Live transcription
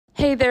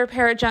Hey there,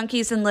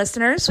 Parajunkies and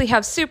listeners. We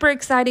have super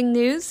exciting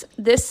news.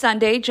 This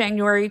Sunday,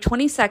 January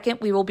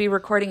 22nd, we will be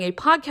recording a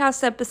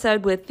podcast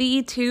episode with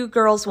the Two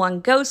Girls, One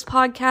Ghost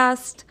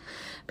podcast.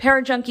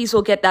 Parajunkies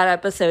will get that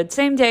episode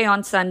same day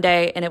on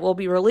Sunday, and it will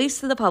be released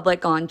to the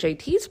public on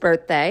JT's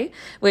birthday,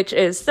 which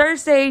is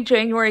Thursday,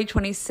 January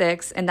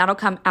 26th, and that'll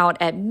come out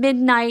at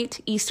midnight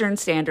Eastern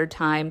Standard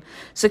Time.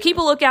 So keep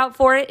a lookout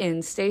for it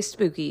and stay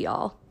spooky,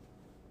 y'all.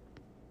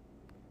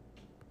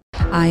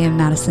 I am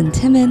Madison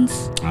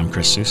Timmons. I'm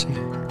Chris Soucy.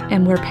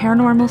 And we're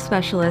paranormal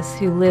specialists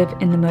who live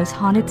in the most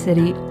haunted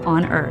city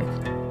on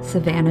earth,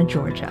 Savannah,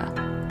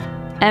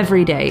 Georgia.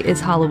 Every day is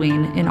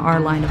Halloween in our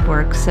line of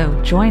work,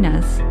 so join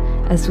us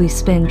as we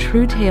spin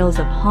true tales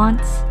of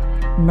haunts,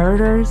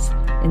 murders,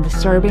 and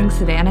disturbing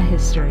Savannah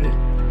history.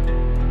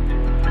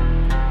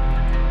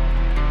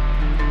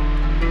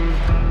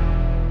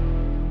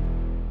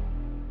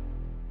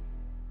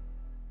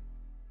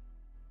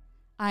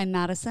 I'm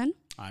Madison.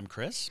 I'm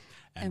Chris.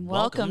 And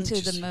welcome to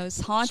the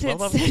most haunted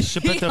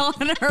city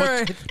on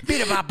earth.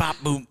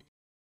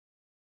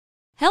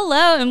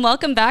 Hello, and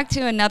welcome back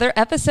to another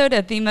episode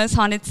of the most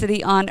haunted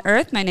city on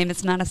earth. My name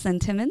is Madison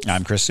Timmons.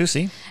 I'm Chris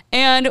Soucy.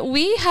 And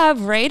we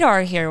have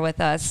Radar here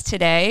with us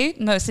today.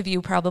 Most of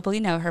you probably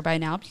know her by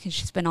now because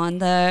she's been on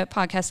the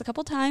podcast a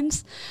couple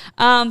times.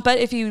 But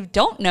if you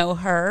don't know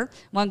her,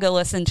 well, go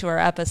listen to her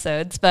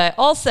episodes. But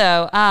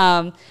also,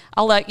 I'll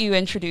let you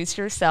introduce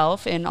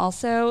yourself and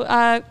also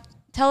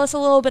tell us a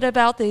little bit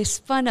about these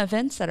fun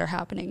events that are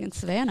happening in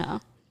Savannah.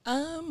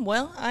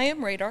 Well, I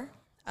am Radar.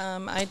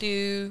 I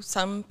do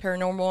some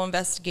paranormal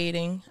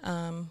investigating.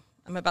 I'm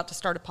about to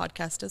start a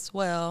podcast as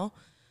well.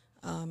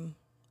 I'm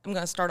going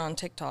to start on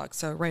TikTok,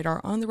 so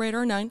Radar on the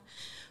Radar 9.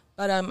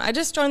 But I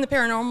just joined the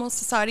Paranormal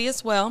Society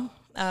as well.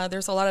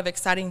 There's a lot of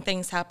exciting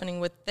things happening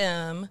with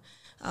them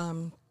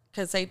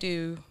because they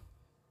do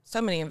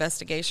so many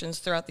investigations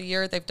throughout the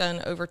year. They've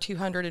done over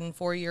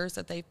 204 years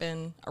that they've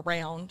been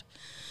around.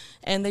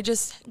 And they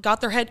just got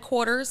their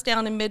headquarters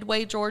down in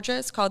Midway, Georgia.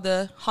 It's called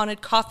the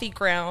Haunted Coffee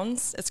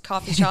Grounds. It's a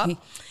coffee shop.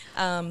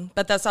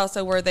 But that's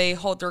also where they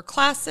hold their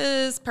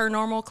classes,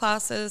 paranormal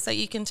classes that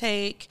you can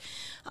take.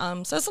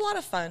 So it's a lot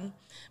of fun.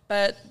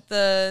 But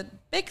the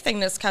big thing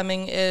that's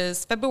coming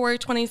is February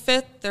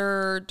 25th,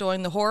 they're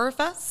doing the Horror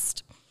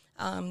Fest.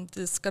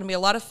 This is going to be a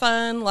lot of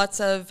fun,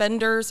 lots of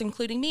vendors,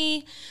 including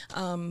me.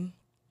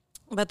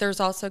 But there's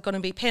also going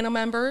to be panel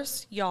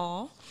members,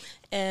 y'all.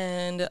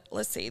 And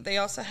let's see, they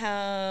also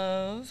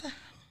have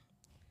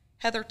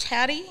Heather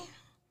Taddy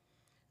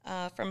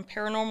from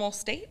Paranormal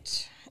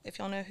State, if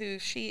y'all know who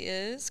she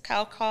is.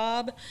 Kyle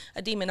Cobb,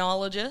 a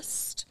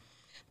demonologist.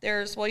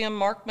 There's William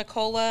Mark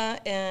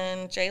McCullough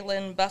and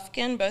Jalen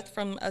Buffkin, both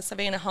from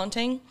Savannah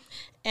Haunting.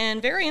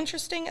 And very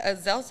interesting,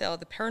 Zelzel,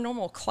 the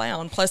paranormal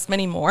clown, plus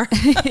many more.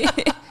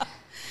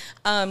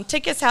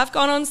 Tickets have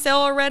gone on sale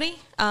already.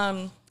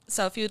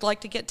 So if you'd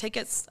like to get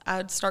tickets,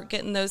 I'd start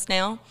getting those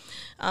now.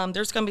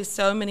 There's going to be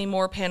so many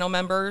more panel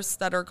members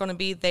that are going to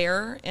be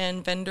there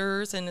and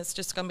vendors, and it's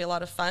just going to be a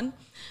lot of fun.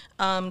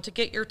 To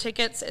get your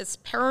tickets, it's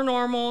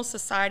Paranormal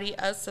Society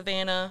of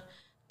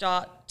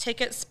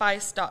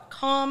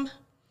Savannah.ticketspice.com.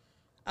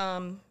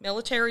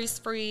 Military's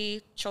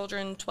free,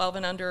 children 12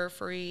 and under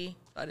free,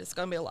 but it's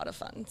going to be a lot of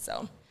fun.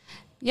 So,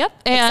 yep,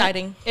 and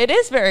exciting. It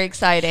is very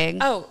exciting.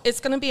 Oh, it's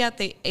going to be at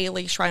the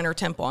Ailey Shriner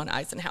Temple on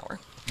Eisenhower.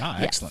 Ah,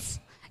 excellent. Yes.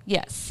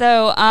 Yes.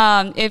 So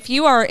if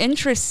you are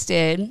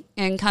interested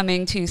in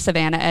coming to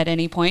Savannah at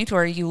any point,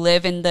 or you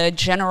live in the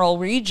general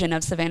region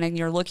of Savannah and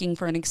you're looking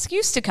for an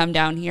excuse to come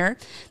down here,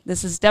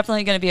 this is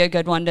definitely going to be a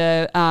good one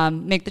to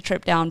make the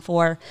trip down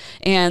for.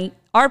 And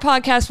our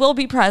podcast will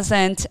be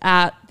present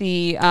at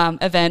the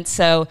event,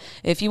 so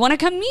if you want to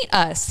come meet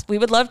us, we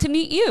would love to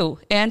meet you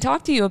and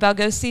talk to you about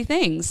ghosty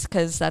things,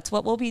 because that's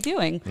what we'll be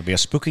doing. It'll be a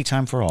spooky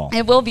time for all.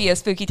 It will be a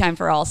spooky time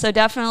for all, so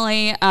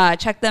definitely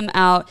check them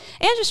out,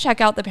 and just check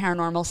out the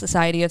Paranormal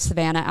Society of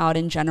Savannah out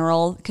in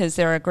general, because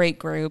they're a great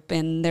group,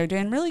 and they're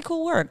doing really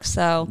cool work.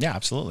 So yeah,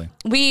 absolutely.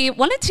 We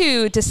wanted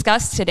to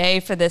discuss today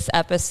for this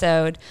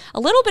episode a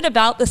little bit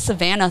about the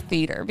Savannah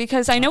Theater,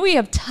 because I know we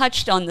have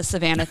touched on the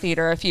Savannah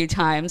Theater a few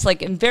times,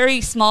 like in very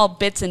small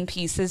bits and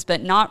pieces,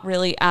 but not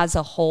really as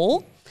a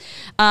whole.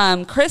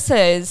 Chris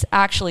has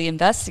actually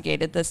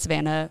investigated the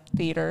Savannah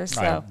Theater.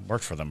 So I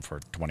worked for them for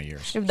 20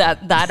 years.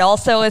 That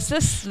also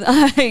assists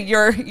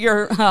your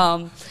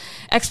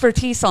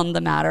expertise on the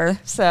matter.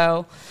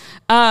 So,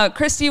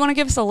 Chris, do you want to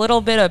give us a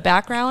little bit of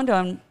background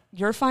on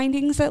your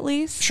findings, at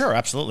least? Sure,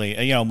 absolutely.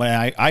 When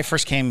I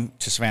first came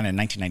to Savannah in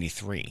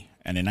 1993.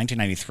 And in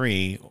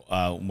 1993,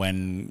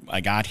 when I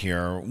got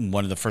here,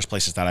 one of the first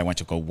places that I went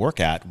to go work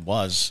at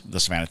was the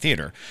Savannah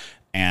Theater.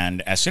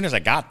 And as soon as I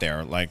got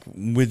there, like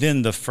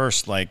within the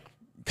first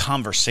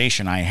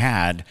conversation I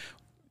had,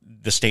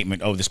 the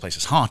statement, "Oh, this place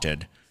is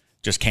haunted,"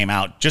 just came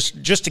out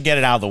just to get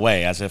it out of the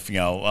way, as if,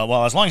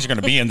 well, as long as you're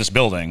going to be in this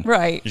building,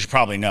 right, you should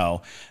probably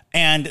know.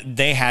 And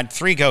they had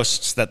 3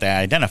 ghosts that they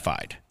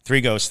identified,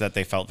 3 ghosts that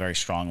they felt very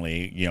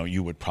strongly,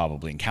 you would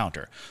probably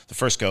encounter. The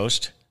first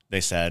ghost, they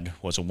said,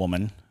 was a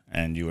woman,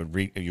 and you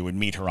would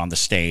meet her on the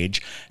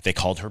stage. They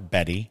called her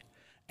Betty,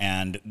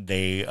 and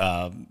they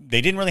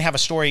didn't really have a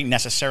story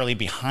necessarily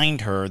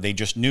behind her. They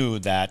just knew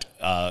that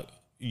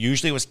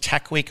usually it was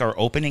tech week or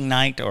opening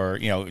night or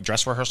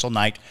dress rehearsal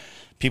night.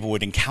 People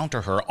would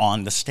encounter her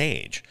on the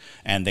stage,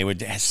 and they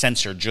would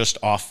sense her just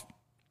off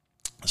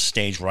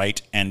stage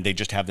right, and they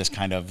just have this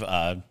kind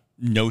of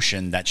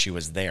notion that she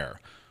was there.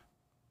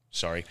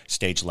 Sorry,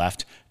 stage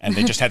left. And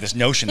they just had this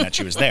notion that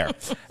she was there.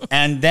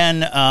 And then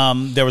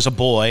there was a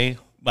boy.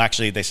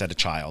 Actually, they said a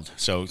child.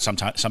 So some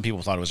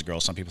people thought it was a girl.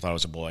 Some people thought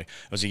it was a boy.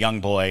 It was a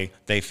young boy.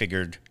 They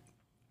figured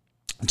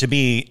to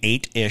be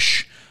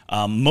 8-ish.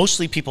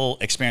 Mostly people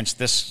experience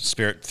this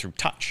spirit through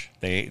touch.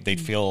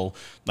 They'd feel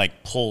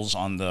like pulls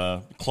on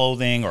the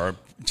clothing or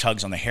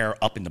tugs on the hair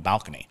up in the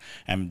balcony.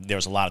 And there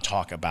was a lot of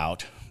talk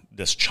about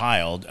this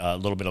child, a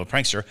little bit of a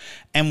prankster.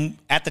 And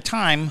at the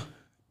time,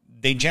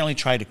 they generally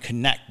try to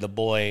connect the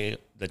boy,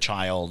 the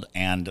child,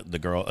 and the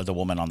girl, the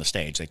woman on the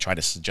stage. They try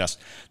to suggest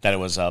that it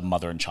was a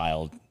mother and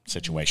child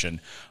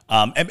situation,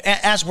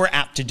 as we're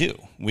apt to do.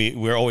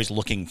 We're always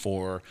looking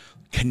for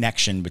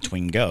connection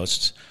between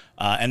ghosts.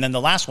 And then the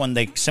last one,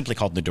 they simply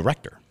called the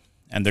director.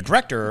 And the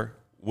director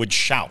would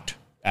shout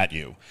at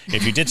you.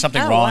 If you did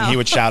something wrong, wow. He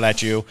would shout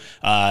at you.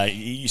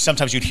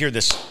 Sometimes you'd hear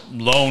this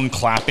lone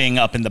clapping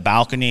up in the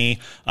balcony.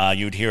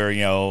 You'd hear,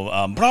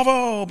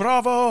 bravo,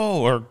 bravo,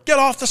 or get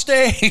off the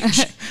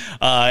stage.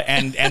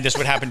 And this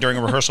would happen during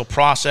a rehearsal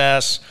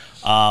process.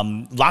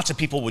 Lots of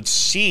people would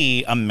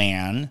see a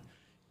man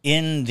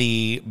in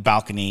the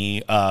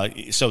balcony.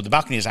 So the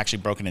balcony is actually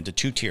broken into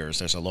 2 tiers.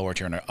 There's a lower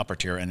tier and an upper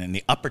tier. And in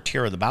the upper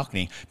tier of the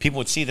balcony, people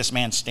would see this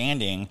man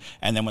standing,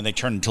 and then when they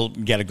turned to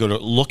get a good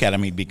look at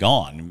him, he'd be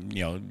gone,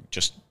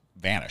 just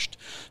vanished.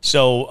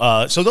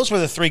 So those were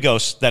the 3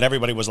 ghosts that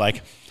everybody was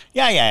like,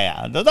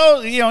 yeah.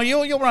 Those,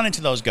 you'll run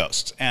into those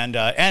ghosts. And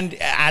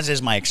as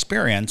is my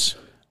experience,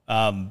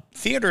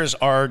 theaters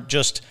are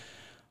just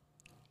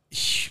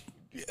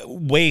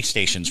way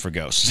stations for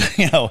ghosts.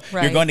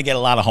 Right. You're going to get a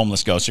lot of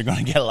homeless ghosts. You're going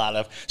to get a lot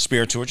of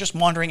spirits who are just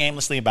wandering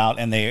aimlessly about,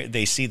 and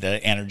they see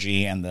the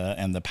energy and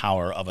the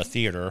power of a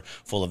theater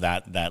full of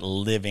that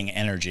living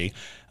energy,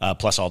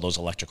 plus all those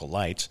electrical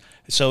lights.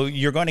 So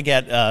you're going to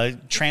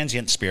get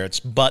transient spirits,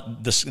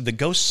 but the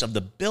ghosts of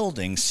the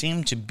building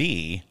seem to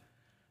be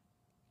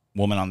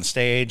woman on the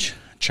stage,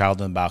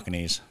 child in the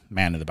balconies,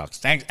 man in the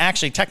balconies.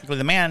 Actually, technically,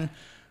 the man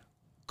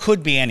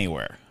could be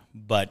anywhere,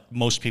 but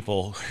most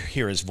people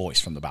hear his voice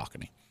from the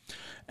balcony.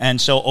 And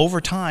so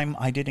over time,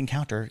 I did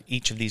encounter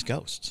each of these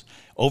ghosts.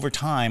 Over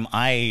time,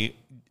 I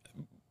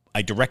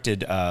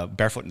directed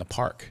Barefoot in the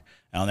Park.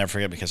 And I'll never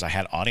forget, because I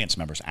had audience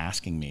members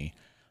asking me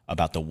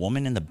about the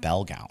woman in the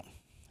bell gown.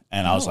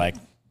 And I was like,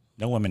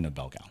 no woman in the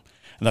bell gown.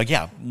 And they're like,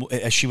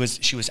 yeah, she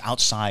was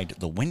outside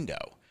the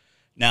window.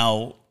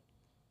 Now,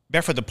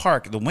 Barefoot in the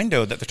Park, the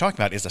window that they're talking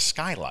about is a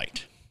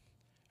skylight.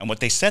 And what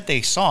they said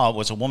they saw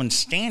was a woman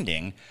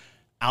standing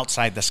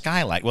outside the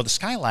skylight. Well, the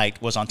skylight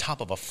was on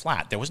top of a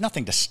flat. There was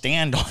nothing to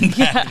stand on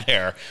back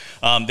there.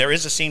 There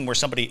is a scene where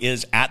somebody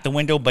is at the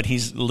window, but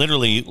he's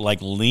literally like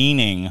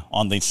leaning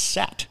on the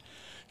set.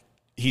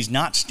 He's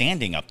not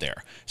standing up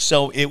there.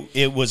 So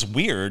it was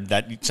weird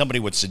that somebody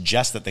would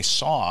suggest that they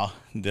saw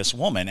this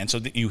woman. And so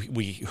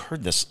we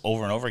heard this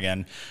over and over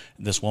again,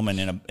 this woman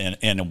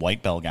in a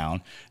white bell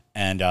gown.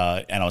 And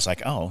I was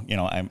like,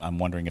 I'm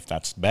wondering if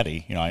that's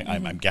Betty.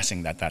 I'm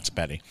guessing that that's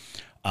Betty.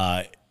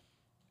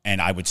 And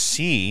I would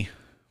see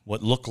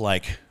what looked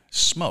like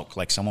smoke,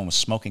 like someone was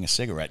smoking a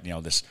cigarette,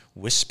 this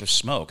wisp of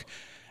smoke,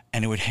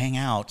 and it would hang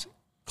out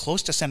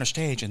close to center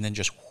stage and then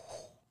just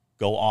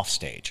go off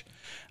stage.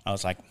 I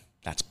was like,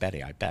 that's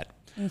Betty, I bet.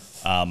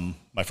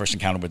 My first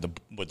encounter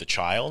with the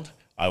child,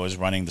 I was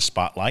running the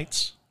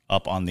spotlights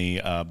up on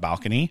the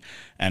balcony,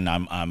 and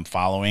I'm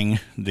following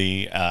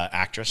the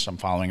actress. I'm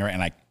following her,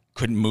 and I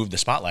couldn't move the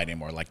spotlight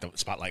anymore. Like the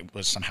spotlight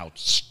was somehow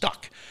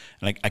stuck.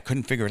 And I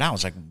couldn't figure it out. I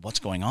was like, what's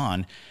going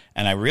on?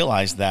 And I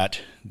realized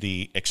that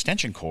the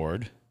extension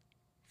cord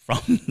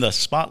from the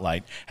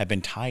spotlight had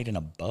been tied in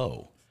a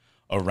bow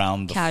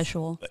around the...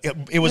 Casual.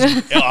 It was...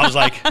 I was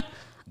like,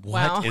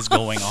 what Wow. is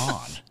going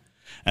on?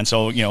 And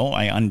so,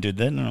 I undid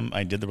that, and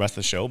I did the rest of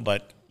the show.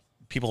 But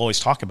people always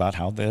talk about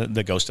how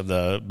the ghost of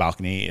the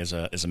balcony is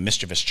a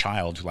mischievous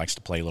child who likes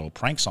to play little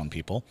pranks on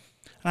people.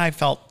 And I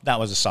felt that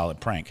was a solid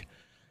prank.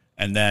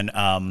 And then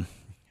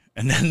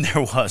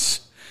there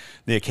was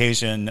the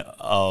occasion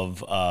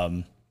of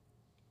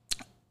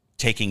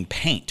taking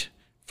paint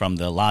from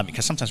the lobby,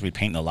 because sometimes we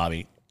paint in the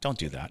lobby. Don't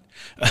do that.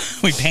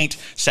 We paint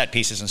set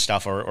pieces and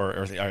stuff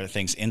or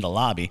things in the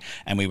lobby,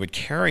 and we would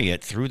carry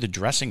it through the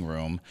dressing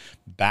room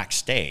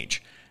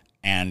backstage.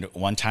 And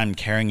one time,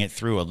 carrying it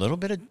through, a little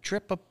bit of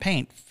drip of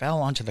paint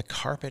fell onto the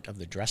carpet of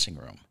the dressing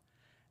room,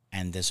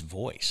 and this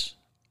voice,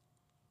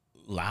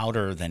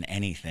 louder than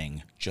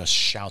anything, just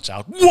shouts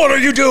out, "What are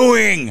you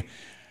doing?"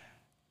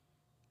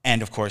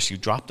 And of course, you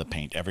drop the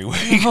paint everywhere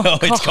you go.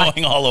 It's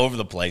going all over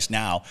the place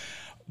now.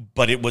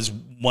 But it was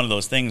one of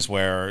those things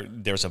where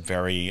there's a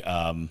very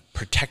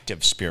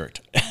protective spirit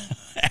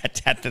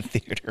at the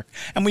theater,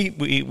 and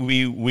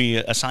we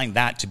assigned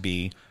that to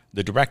be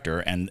the director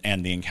and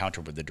the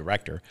encounter with the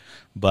director.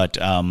 But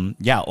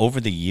over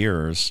the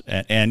years,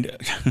 and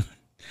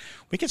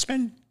we could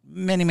spend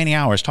many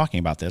hours talking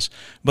about this,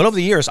 but over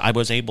the years, I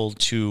was able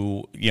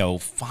to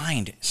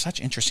find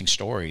such interesting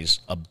stories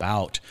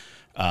about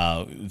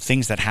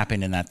things that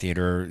happened in that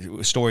theater,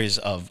 stories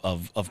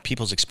of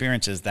people's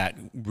experiences that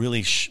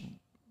really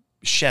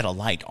shed a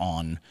light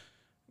on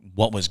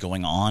what was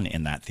going on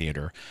in that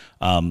theater.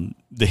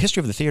 The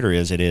history of the theater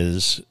is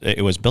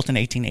it was built in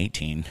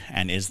 1818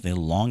 and is the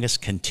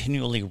longest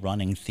continually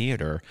running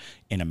theater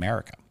in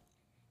America.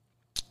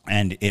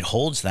 And it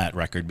holds that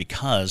record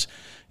because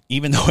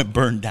even though it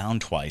burned down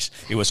twice,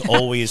 it was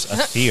always a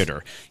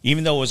theater.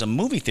 Even though it was a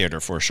movie theater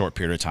for a short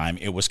period of time,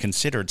 it was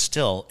considered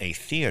still a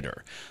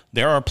theater.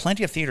 There are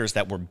plenty of theaters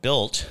that were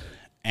built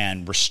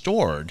and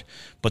restored,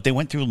 but they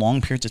went through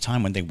long periods of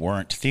time when they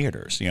weren't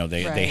theaters.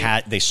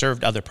 They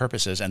served other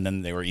purposes, and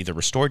then they were either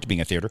restored to being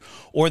a theater,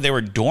 or they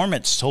were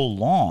dormant so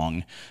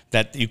long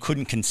that you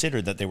couldn't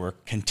consider that they were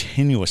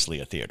continuously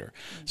a theater.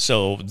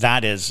 So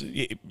that is,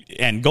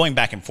 and going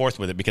back and forth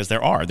with it, because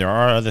there are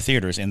other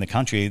theaters in the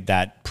country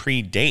that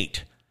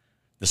predate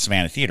the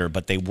Savannah Theater,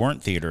 but they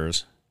weren't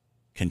theaters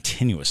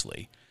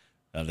continuously.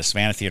 The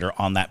Savannah Theater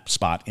on that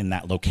spot, in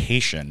that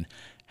location,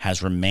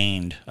 has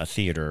remained a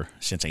theater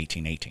since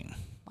 1818.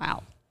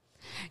 Wow.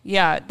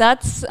 Yeah,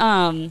 that's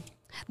why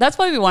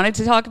we wanted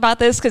to talk about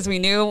this, because we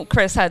knew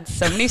Chris had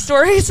so many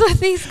stories with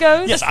these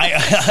ghosts. Yes,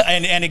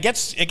 and it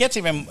gets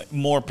even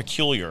more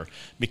peculiar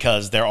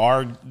because there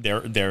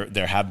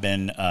have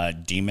been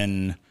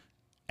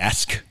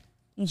demon-esque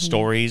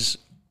stories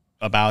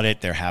about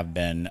it. There have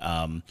been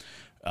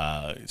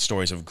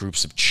stories of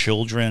groups of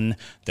children.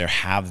 There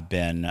have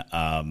been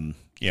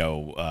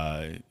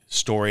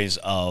stories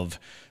of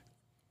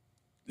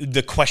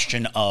the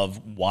question of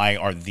why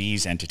are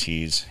these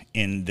entities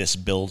in this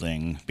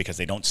building, because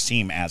they don't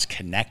seem as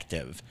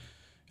connective.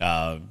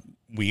 I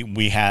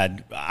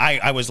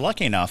was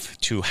lucky enough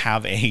to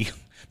have a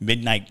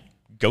midnight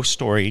ghost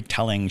story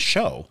telling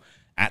show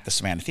at the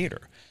Savannah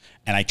Theater,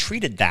 and I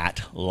treated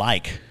that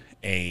like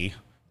a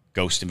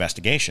ghost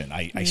investigation.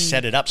 I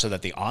set it up so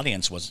that the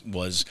audience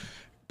was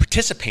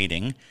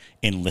participating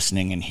in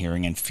listening and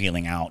hearing and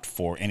feeling out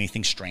for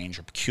anything strange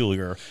or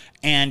peculiar.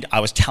 And I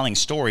was telling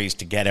stories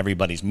to get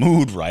everybody's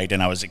mood right,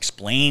 and I was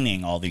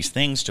explaining all these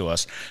things to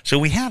us. So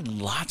we had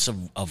lots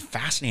of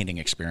fascinating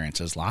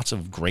experiences, lots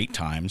of great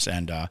times.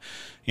 And,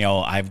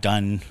 I've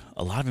done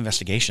a lot of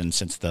investigations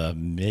since the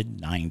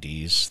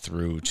mid-'90s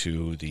through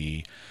to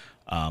the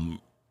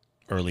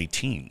early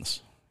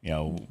teens.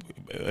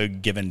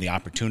 Given the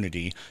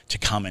opportunity to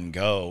come and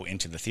go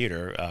into the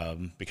theater,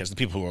 because the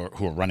people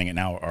who are running it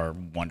now are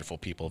wonderful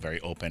people, very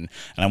open.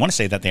 And I want to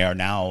say that they are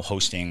now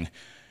hosting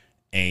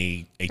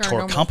a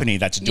tour company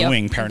that's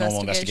doing paranormal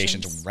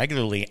investigations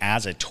regularly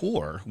as a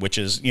tour, which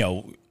is,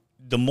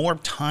 the more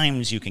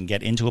times you can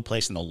get into a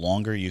place and the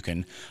longer you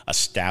can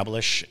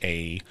establish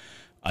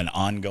an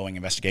ongoing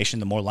investigation,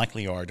 the more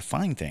likely you are to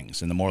find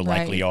things, and the more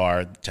likely you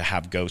are to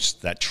have ghosts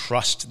that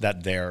trust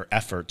that their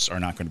efforts are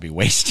not going to be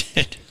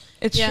wasted.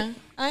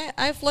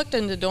 I've looked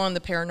into doing the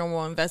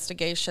paranormal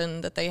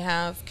investigation that they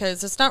have,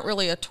 because it's not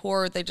really a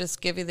tour. They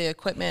just give you the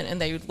equipment and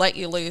they let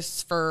you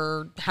loose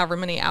for however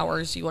many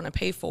hours you want to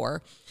pay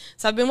for.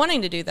 So I've been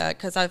wanting to do that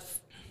because I've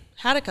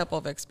had a couple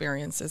of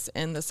experiences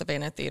in the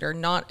Savannah Theater,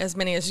 not as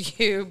many as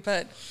you,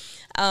 but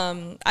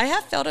I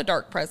have felt a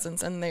dark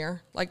presence in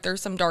there. Like,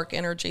 there's some dark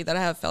energy that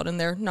I have felt in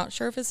there. Not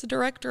sure if it's the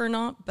director or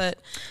not, but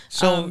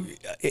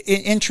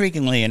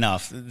intriguingly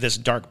enough, this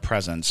dark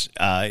presence,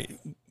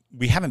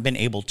 we haven't been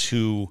able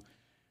to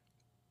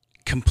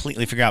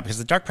completely figure out, because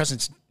the dark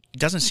presence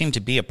doesn't seem to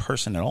be a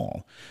person at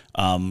all.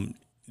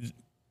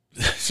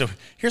 So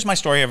here's my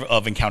story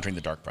of encountering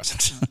the dark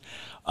presence.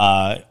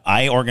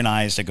 I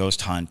organized a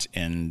ghost hunt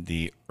in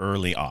the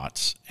early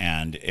aughts,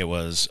 and it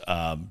was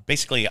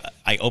basically,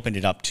 I opened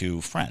it up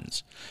to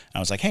friends. I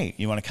was like, hey,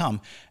 you want to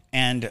come?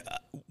 And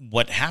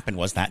what happened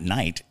was that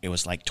night, it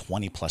was like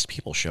 20 plus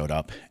people showed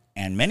up,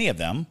 and many of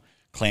them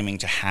claiming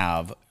to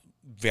have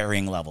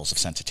varying levels of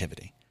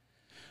sensitivity.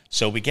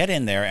 So we get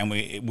in there, and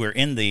we're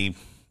in the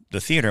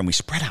theater, and we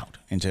spread out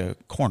into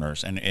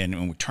corners, and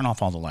we turn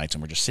off all the lights,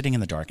 and we're just sitting in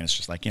the dark, and it's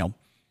just like,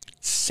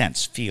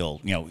 sense,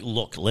 feel,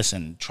 look,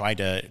 listen, try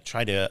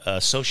to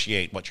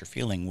associate what you're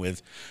feeling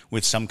with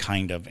some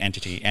kind of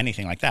entity,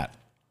 anything like that.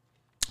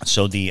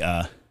 So the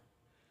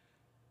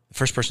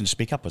first person to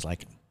speak up was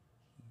like,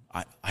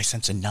 I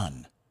sense a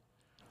nun.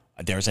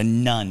 There's a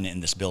nun in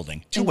this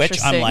building. To which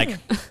I'm like,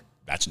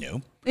 that's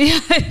new. Yeah,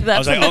 that's I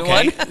was like,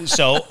 okay, one.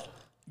 so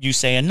you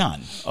say a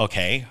nun.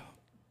 Okay.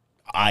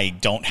 I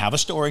don't have a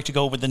story to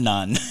go with the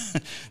nun.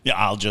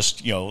 I'll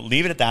just,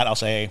 leave it at that. I'll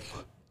say,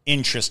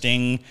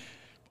 interesting.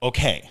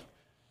 Okay.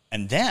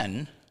 And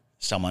then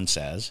someone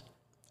says,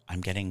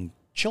 I'm getting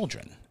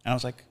children. And I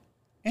was like,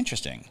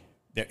 interesting.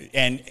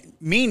 And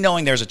me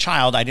knowing there's a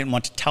child, I didn't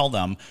want to tell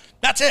them,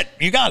 that's it,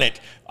 you got it.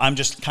 I'm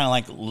just kind of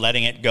like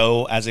letting it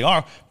go as they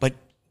are. But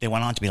they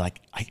went on to be like,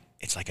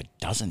 it's like a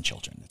dozen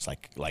children. It's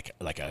like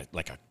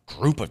a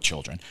group of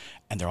children,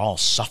 and they're all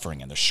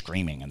suffering and they're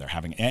screaming and they're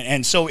having,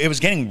 and so it was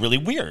getting really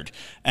weird.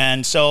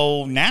 And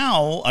so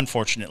now,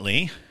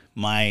 unfortunately,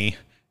 my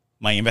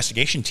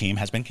investigation team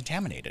has been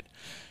contaminated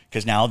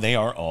because now they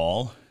are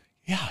all,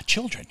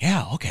 children.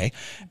 Yeah, okay.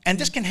 And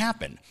this can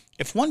happen.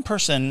 If one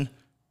person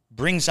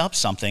brings up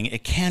something,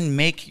 it can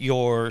make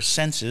your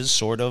senses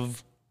sort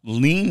of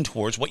lean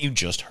towards what you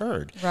just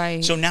heard.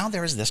 Right. So now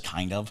there is this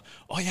kind of,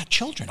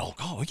 children.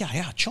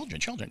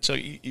 Children. So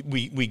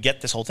we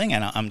get this whole thing,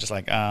 and I'm just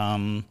like, all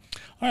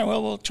right,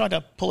 well, we'll try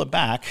to pull it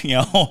back,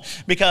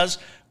 because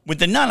with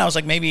the nun, I was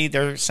like, maybe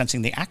they're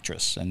sensing the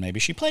actress, and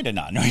maybe she played a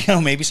nun,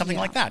 or maybe something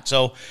like that.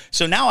 So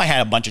now I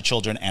had a bunch of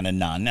children and a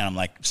nun, and I'm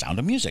like, Sound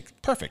of Music,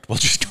 perfect. We'll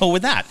just go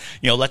with that.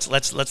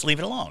 Let's leave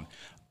it alone.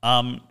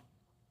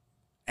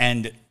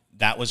 And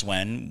that was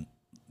when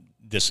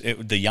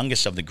the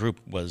youngest of the group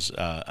was,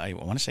 I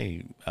want to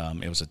say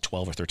it was a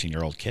 12 or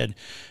 13-year-old kid.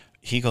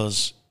 He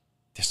goes,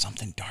 there's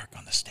something dark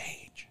on the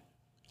stage.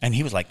 And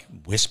he was like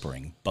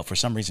whispering, but for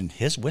some reason,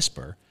 his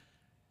whisper,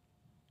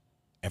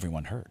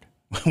 everyone heard.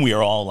 We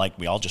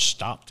all just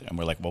stopped, and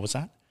we're like, what was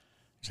that?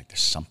 He's like, there's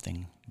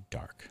something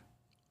dark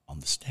on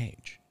the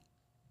stage.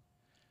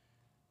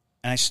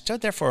 And I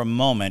stood there for a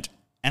moment,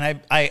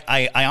 and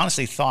I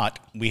honestly thought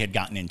we had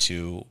gotten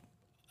into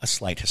a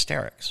slight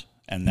hysterics,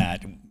 and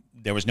that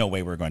there was no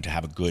way we were going to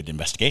have a good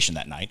investigation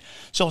that night.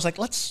 So I was like,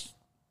 let's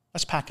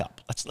pack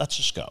up. Let's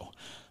just go.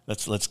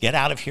 Let's get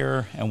out of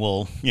here, and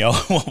we'll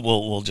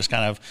we'll just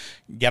kind of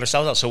get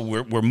ourselves out. So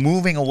we're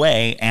moving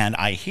away, and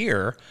I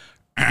hear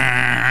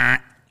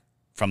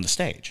from the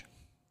stage.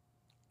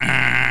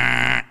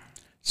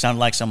 Sounded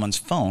like someone's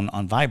phone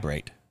on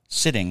vibrate,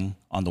 sitting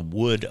on the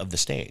wood of the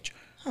stage.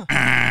 Huh.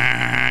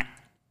 And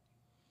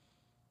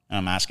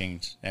I'm asking,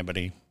 does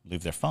anybody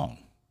leave their phone?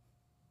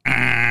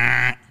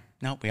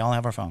 No, we all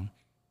have our phone.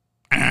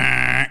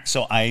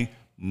 So I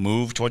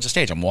move towards the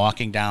stage. I'm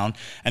walking down,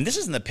 and this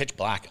is in the pitch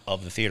black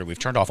of the theater. We've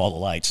turned off all the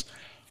lights.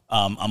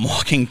 I'm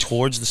walking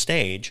towards the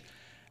stage,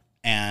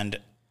 and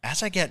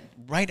as I get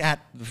right at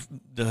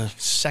the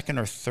second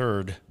or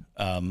third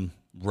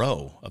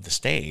row of the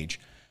stage,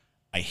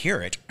 I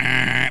hear it,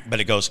 but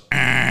it goes,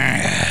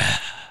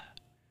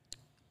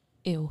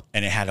 ew.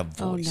 And it had a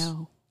voice. Oh,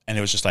 no. And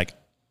it was just like,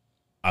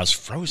 I was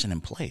frozen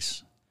in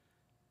place.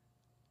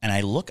 And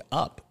I look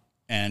up,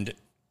 and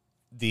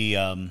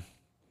the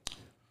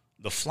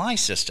fly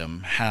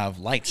system have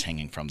lights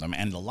hanging from them,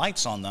 and the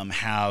lights on them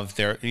have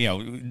their,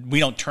 we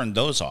don't turn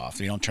those off.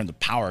 We don't turn the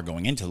power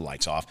going into the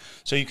lights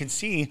off. So you can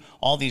see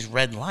all these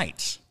red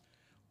lights.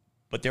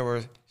 But there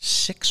were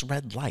 6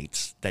 red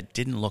lights that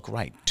didn't look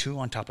right. 2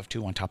 on top of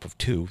 2 on top of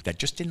 2 that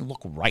just didn't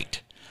look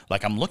right.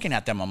 Like, I'm looking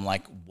at them, I'm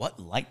like, what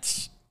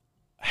lights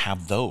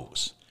have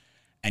those?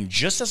 And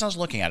just as I was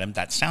looking at them,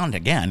 that sound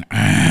again,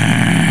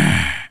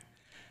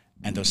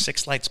 and those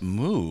 6 lights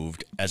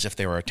moved as if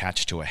they were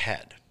attached to a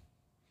head.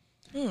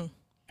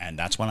 And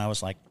that's when I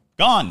was like,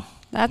 gone,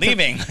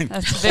 leaving,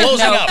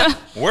 closing up,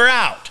 we're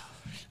out.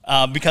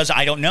 Because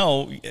I don't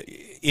know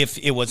if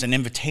it was an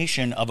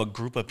invitation of a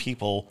group of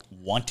people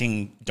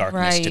wanting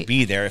darkness to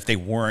be there, if they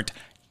weren't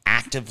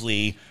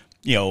actively,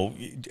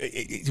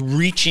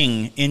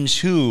 reaching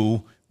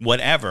into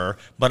whatever.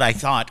 But I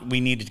thought we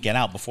needed to get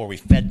out before we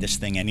fed this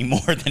thing any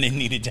more than it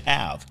needed to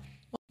have.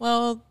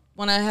 Well,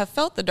 when I have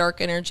felt the dark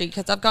energy,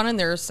 because I've gone in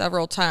there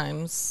several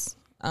times,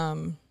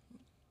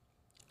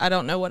 I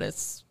don't know what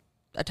it's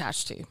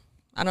attached to.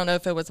 I don't know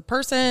if it was a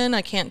person.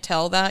 I can't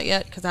tell that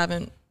yet because I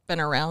haven't been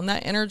around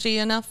that energy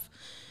enough.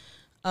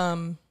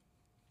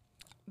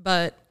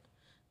 But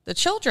the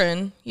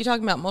children, you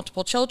talking about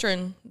multiple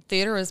children,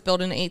 theater was built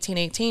in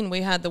 1818.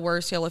 We had the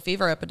worst yellow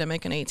fever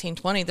epidemic in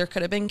 1820. There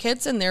could have been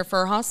kids in there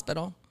for a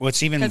hospital.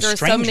 What's even stranger, because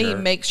there were so many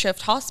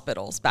makeshift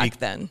hospitals back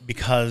then.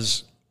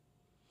 Because,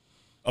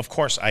 of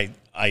course, I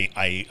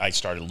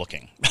started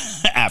looking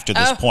after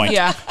this point,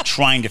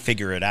 trying to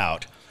figure it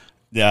out.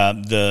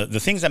 The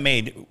things that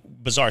made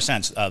bizarre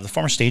sense. The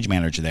former stage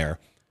manager there,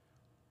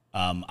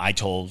 I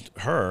told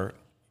her,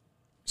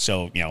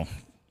 so,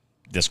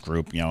 this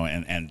group,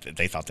 and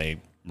they thought they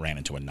ran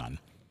into a nun.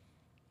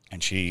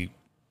 And she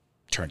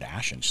turned to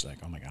ash, and she's like,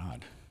 oh, my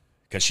God.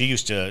 Because she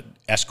used to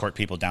escort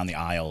people down the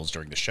aisles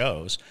during the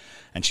shows.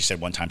 And she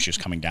said one time she was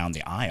coming down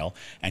the aisle,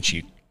 and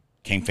she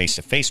came face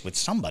to face with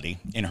somebody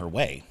in her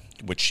way,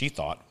 which she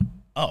thought,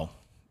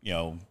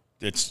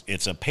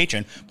 it's a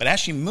patron. But as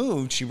she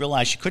moved, she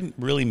realized she couldn't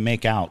really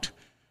make out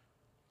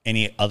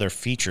any other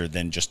feature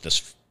than just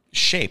this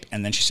shape.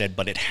 And then she said,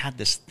 but it had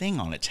this thing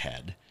on its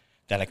head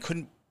that I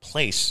couldn't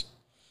place.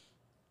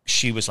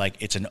 She was like,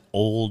 it's an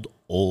old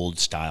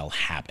style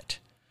habit,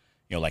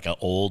 like an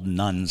old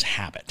nun's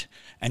habit.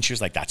 And she was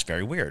like, that's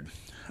very weird.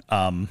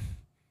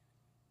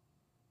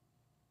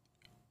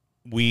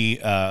 We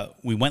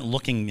went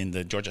looking in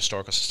the Georgia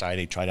Historical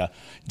Society, try to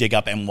dig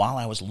up. And while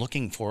I was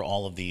looking for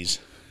all of these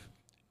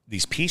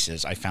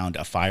pieces, I found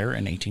a fire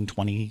in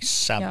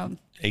 1827 or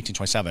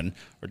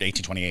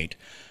 1828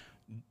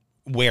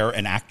 where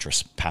an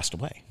actress passed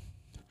away.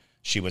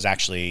 She was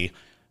actually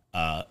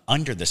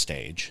under the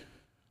stage.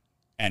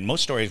 And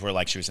most stories were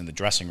like she was in the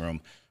dressing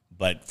room,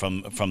 but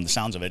from the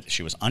sounds of it,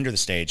 she was under the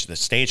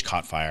stage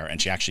caught fire,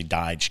 and she actually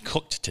died. She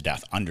cooked to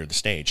death under the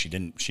stage. She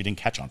didn't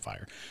catch on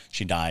fire.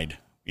 She died,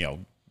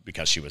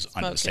 because she was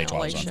under the stage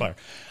while it was on fire.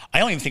 I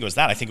don't even think it was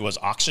that. I think it was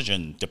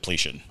oxygen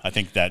depletion. I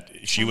think that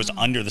she was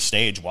under the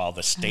stage while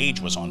the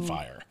stage was on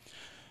fire.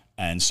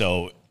 And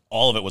so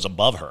all of it was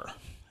above her.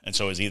 And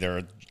so it was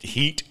either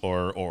heat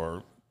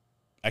or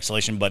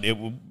exhalation, but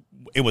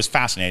it was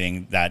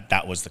fascinating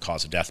that was the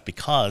cause of death,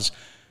 because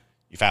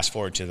you fast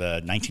forward to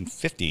the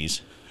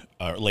 1950s,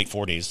 or late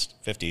 40s,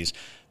 50s,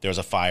 there was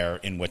a fire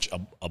in which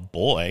a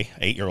boy,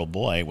 8-year-old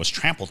boy, was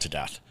trampled to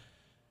death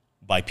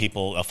by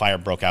people. A fire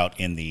broke out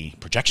in the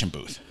projection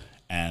booth,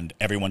 and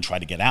everyone tried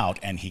to get out,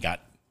 and he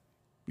got,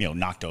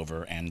 knocked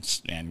over and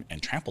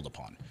trampled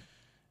upon.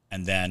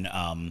 And then,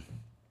 and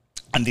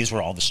these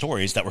were all the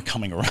stories that were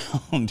coming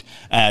around,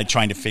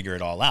 trying to figure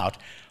it all out.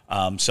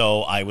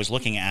 So I was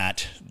looking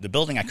at the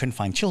building. I couldn't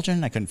find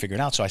children. I couldn't figure it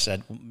out. So I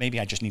said, well, maybe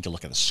I just need to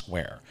look at the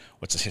square.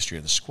 What's the history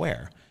of the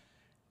square?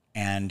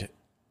 And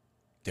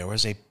there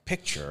was a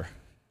picture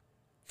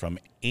from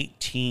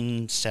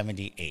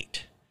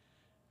 1878.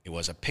 It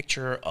was a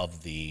picture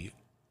of the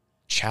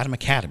Chatham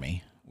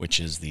Academy, which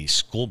is the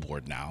school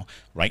board now,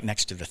 right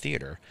next to the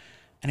theater,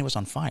 and it was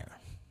on fire.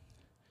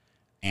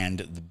 And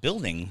the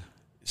building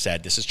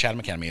said, this is Chatham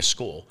Academy, a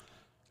school,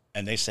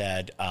 and they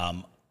said,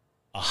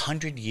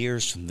 100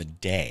 years from the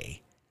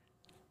day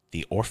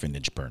the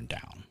orphanage burned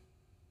down.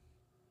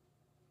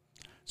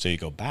 So you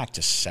go back to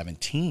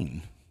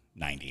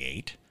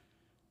 1798,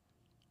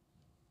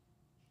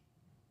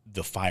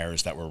 the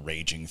fires that were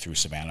raging through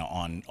Savannah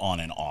on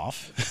and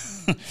off,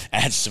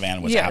 as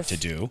Savannah was apt to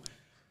do.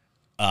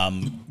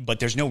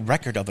 But there's no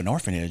record of an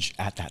orphanage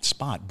at that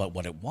spot. But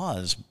what it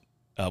was,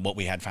 what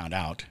we had found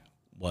out,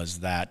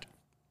 was that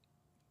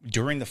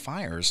during the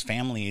fires,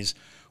 families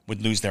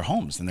would lose their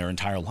homes and their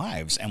entire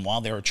lives. And while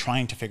they were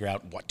trying to figure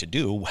out what to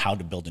do, how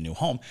to build a new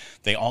home,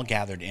 they all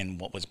gathered in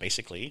what was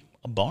basically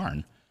a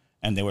barn.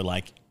 And they were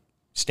like,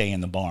 stay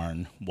in the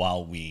barn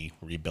while we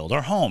rebuild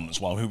our homes,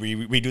 while we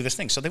redo this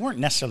thing. So they weren't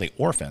necessarily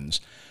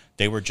orphans.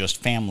 They were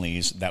just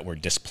families that were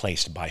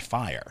displaced by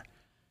fire.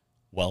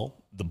 Well,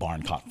 the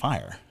barn caught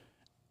fire,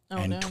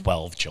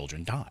 12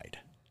 children died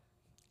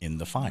in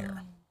the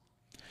fire.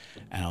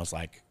 And I was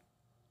like,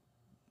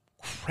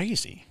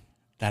 crazy.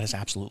 That is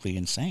absolutely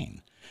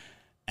insane.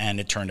 And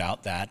it turned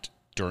out that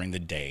during the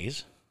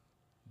days,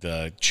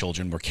 the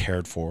children were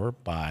cared for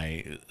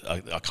by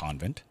a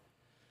convent.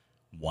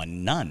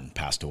 One nun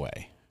passed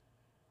away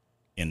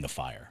in the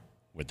fire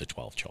with the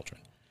 12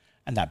 children.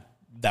 And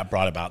that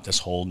brought about this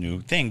whole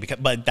new thing.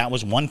 But that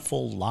was one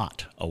full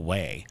lot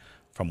away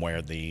from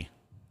where the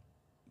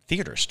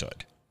theater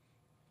stood.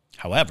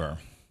 However,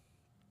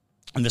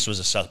 and this was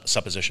a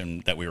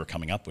supposition that we were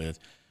coming up with,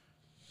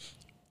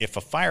 if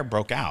a fire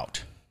broke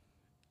out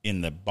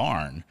in the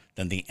barn,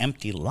 then the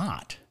empty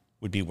lot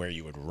would be where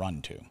you would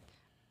run to.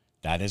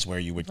 That is where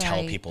you would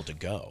tell people to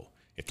go.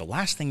 If the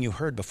last thing you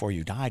heard before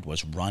you died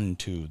was run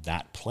to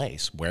that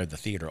place where the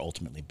theater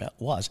ultimately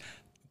was,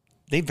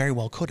 they very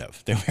well could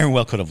have. They very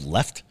well could have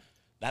left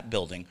that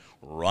building,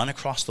 run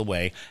across the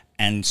way,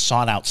 and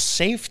sought out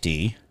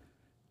safety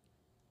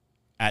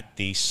at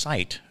the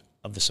site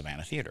of the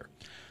Savannah Theater.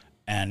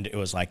 And it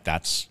was like,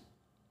 that's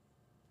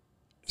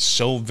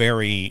so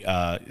very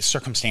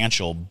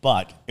circumstantial,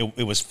 but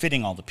it was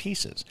fitting all the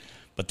pieces.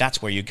 But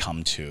that's where you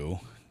come to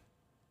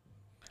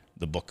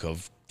the book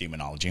of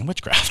demonology and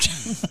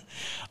witchcraft.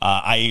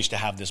 I used to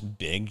have this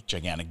big,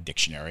 gigantic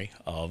dictionary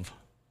of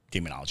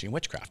demonology and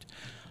witchcraft.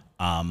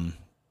 And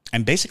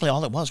basically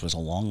all it was a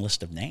long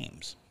list of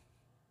names.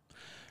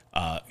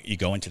 You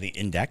go into the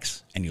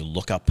index and you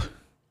look up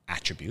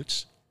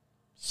attributes,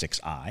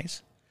 6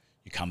 eyes.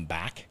 You come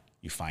back,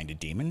 you find a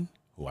demon,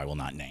 who I will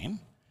not name.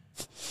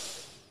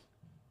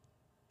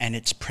 And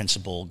its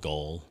principal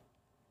goal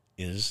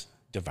is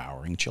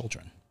devouring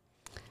children.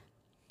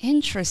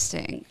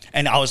 Interesting.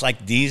 And I was like,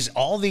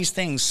 all these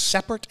things,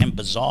 separate and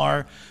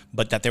bizarre,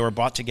 but that they were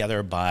brought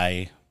together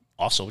by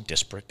also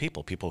disparate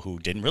people who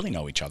didn't really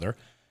know each other,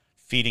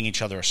 feeding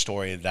each other a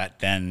story that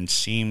then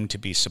seemed to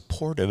be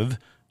supportive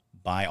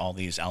by all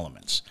these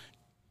elements.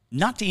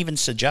 Not to even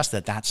suggest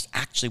that that's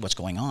actually what's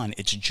going on.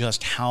 It's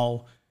just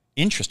how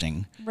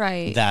interesting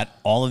that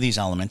all of these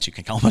elements, you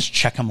can almost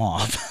check them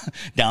off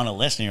down a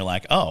list, and you're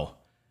like, oh,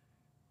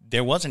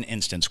 there was an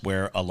instance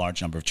where a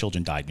large number of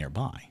children died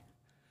nearby.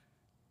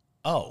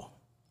 Oh,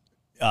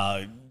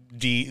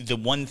 the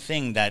one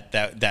thing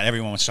that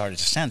everyone started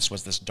to sense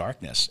was this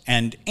darkness,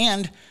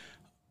 and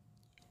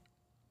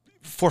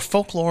for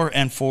folklore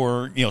and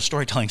for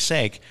storytelling's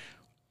sake,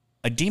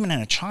 a demon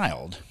and a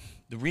child.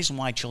 The reason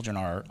why children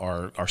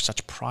are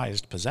such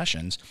prized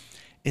possessions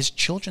is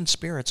children's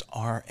spirits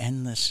are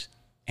endless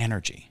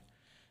energy.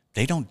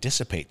 They don't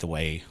dissipate the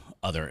way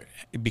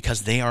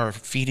because they are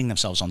feeding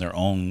themselves on their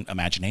own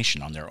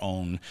imagination, on their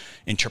own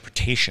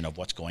interpretation of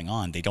what's going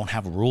on. They don't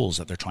have rules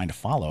that they're trying to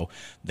follow.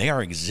 They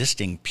are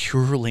existing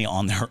purely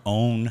on their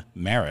own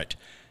merit.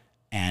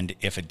 And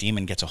if a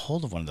demon gets a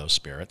hold of one of those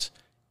spirits,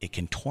 it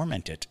can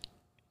torment it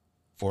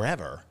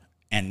forever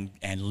and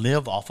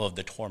live off of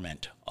the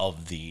torment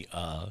of the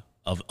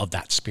of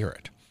that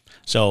spirit.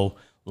 So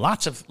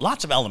lots of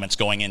elements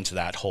going into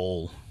that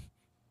whole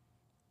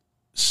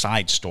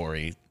side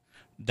story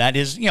that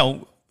is,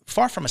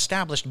 far from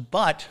established,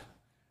 but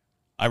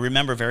I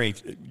remember very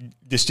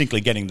distinctly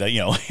getting the,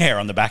 hair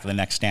on the back of the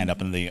neck stand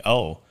up and the,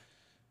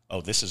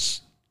 this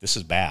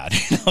is bad.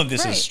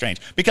 This is strange.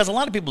 Because a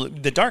lot of people,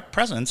 the dark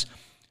presence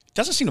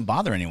doesn't seem to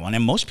bother anyone,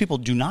 and most people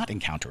do not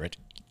encounter it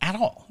at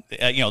all.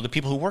 The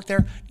people who work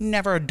there,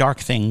 never a dark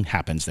thing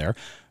happens there.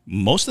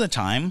 Most of the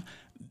time,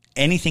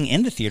 anything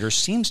in the theater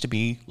seems to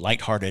be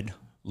lighthearted,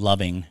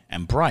 loving,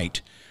 and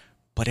bright.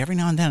 But every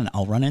now and then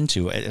I'll run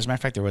into, as a matter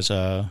of fact, there was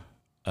a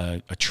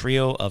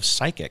trio of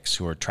psychics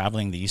who were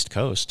traveling the East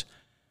Coast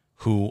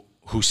who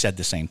said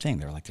the same thing.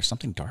 They were like, there's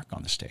something dark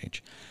on the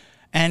stage.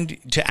 And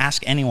to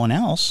ask anyone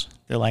else,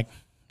 they're like,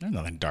 there's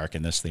nothing dark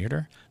in this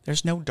theater.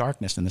 There's no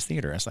darkness in this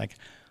theater. It's like,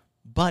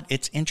 but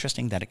it's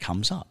interesting that it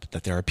comes up,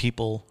 that there are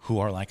people who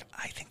are like,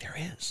 I think there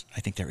is. I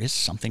think there is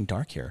something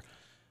dark here.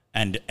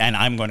 And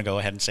I'm going to go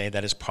ahead and say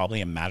that is probably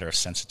a matter of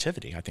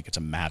sensitivity. I think it's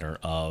a matter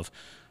of,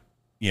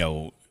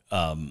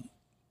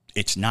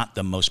 it's not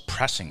the most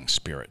pressing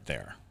spirit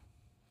there.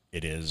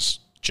 It is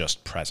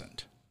just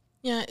present.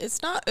 Yeah,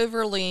 it's not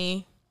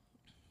overly,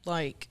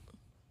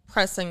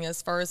 pressing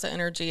as far as the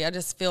energy. I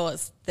just feel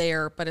it's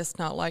there, but it's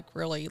not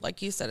really,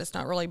 like you said, it's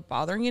not really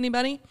bothering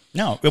anybody.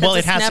 No, well,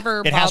 it has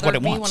never it has what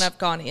it bothered me wants when I've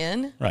gone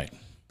in. Right.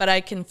 But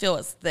I can feel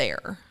it's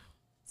there.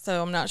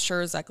 So I'm not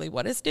sure exactly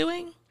what it's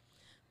doing.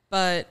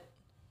 But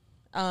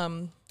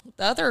the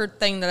other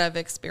thing that I've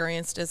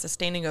experienced is a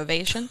standing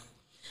ovation.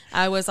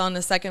 I was on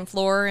the second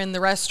floor in the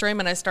restroom,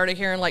 and I started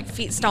hearing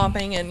feet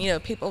stomping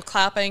and people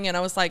clapping, and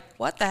I was like,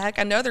 "What the heck?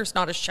 I know there's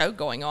not a show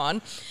going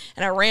on."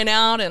 And I ran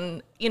out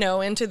and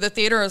into the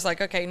theater. I was like,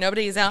 "Okay,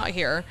 nobody's out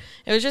here."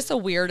 It was just the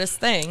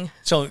weirdest thing.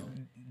 So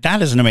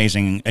that is an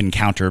amazing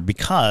encounter,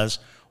 because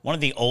one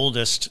of the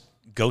oldest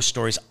ghost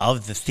stories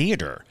of the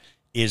theater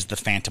is the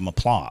phantom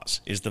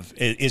applause.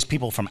 Is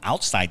people from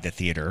outside the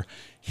theater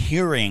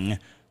hearing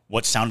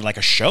what sounded like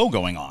a show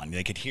going on.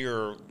 They could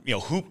hear,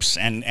 hoops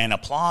and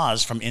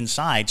applause from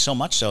inside, so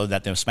much so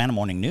that the Savannah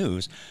Morning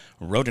News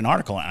wrote an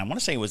article, and I want to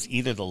say it was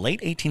either the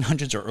late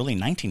 1800s or early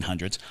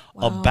 1900s,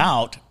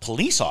 about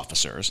police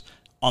officers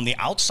on the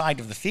outside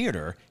of the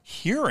theater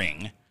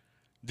hearing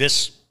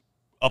this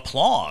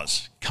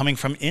applause coming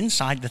from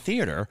inside the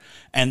theater,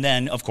 and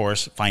then, of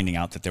course, finding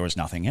out that there was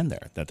nothing in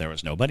there, that there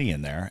was nobody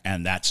in there,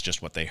 and that's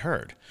just what they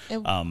heard.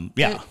 It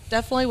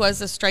definitely was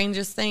the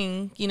strangest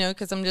thing,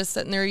 because I'm just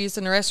sitting there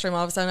using the restroom.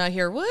 All of a sudden I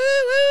hear, woo,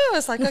 woo.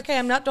 It's like, okay,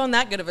 I'm not doing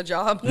that good of a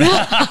job.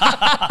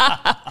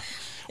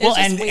 Well,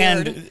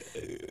 and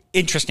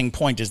interesting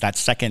point is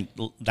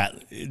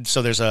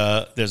so there's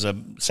a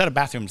set of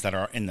bathrooms that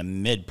are in the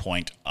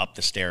midpoint up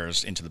the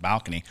stairs into the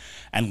balcony,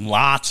 and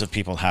lots of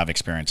people have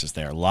experiences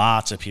there.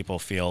 Lots of people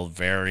feel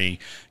very,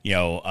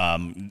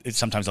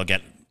 sometimes they'll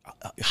get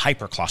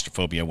hyper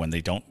claustrophobia when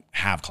they don't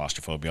have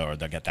claustrophobia, or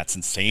they'll get that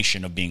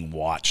sensation of being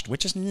watched,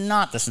 which is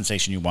not the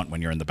sensation you want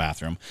when you're in the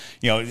bathroom.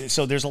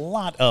 So there's a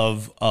lot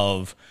of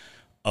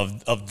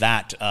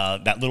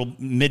that little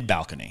mid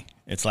balcony.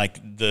 It's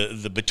like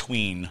the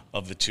between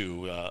of the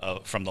two,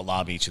 from the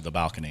lobby to the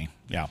balcony.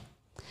 Yeah.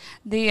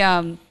 The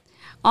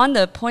on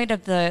the point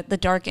of the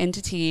dark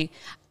entity,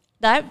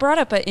 that brought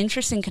up an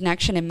interesting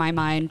connection in my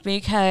mind,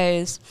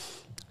 because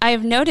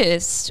I've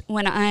noticed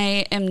when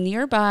I am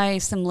nearby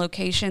some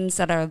locations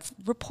that have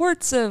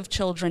reports of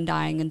children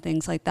dying and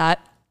things like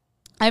that,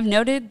 I've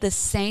noted the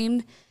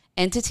same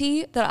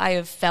entity that I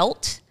have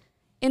felt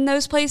in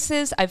those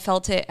places. I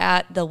felt it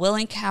at the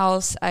Willink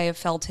House. I have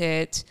felt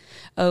it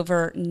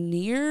over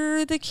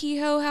near the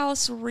Kehoe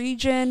House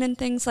region and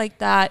things like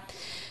that.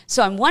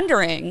 So I'm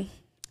wondering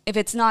if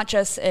it's not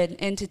just an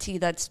entity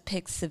that's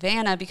picked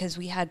Savannah because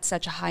we had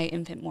such a high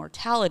infant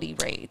mortality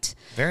rate.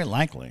 Very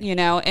likely.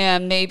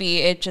 And maybe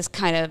it just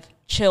kind of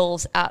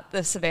chills at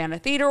the Savannah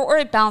Theater, or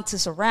it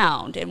bounces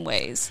around in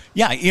ways.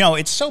 Yeah,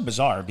 it's so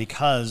bizarre,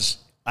 because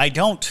I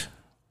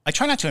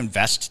try not to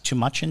invest too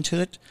much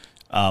into it.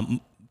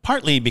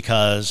 Partly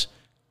because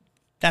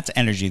that's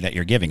energy that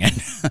you're giving it,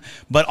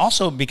 but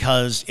also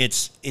because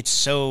it's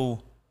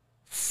so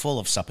full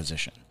of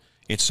supposition.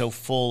 It's so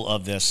full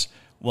of this,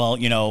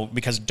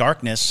 because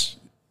darkness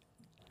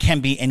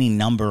can be any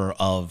number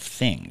of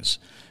things.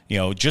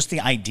 Just the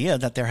idea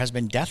that there has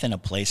been death in a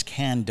place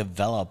can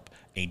develop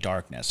a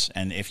darkness.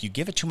 And if you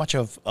give it too much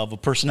of a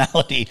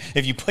personality,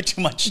 if you put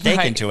too much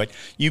stake into it,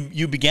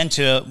 you begin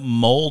to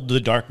mold the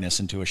darkness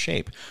into a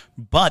shape.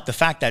 But the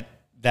fact that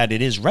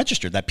it is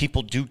registered, that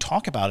people do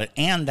talk about it,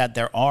 and that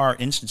there are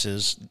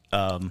instances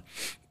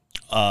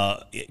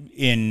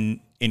in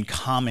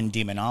common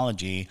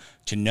demonology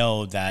to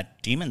know that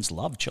demons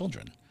love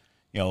children.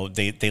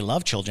 They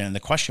love children, and the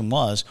question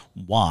was,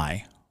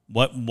 why?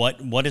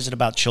 What is it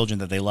about children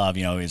that they love?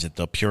 You know, is it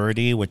the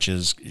purity, which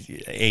is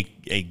a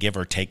give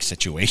or take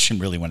situation,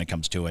 really, when it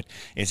comes to it?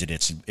 Is it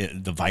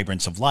the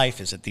vibrance of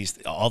life? Is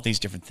it all these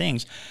different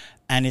things?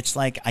 And it's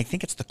like, I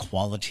think it's the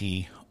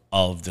quality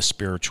of the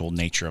spiritual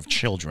nature of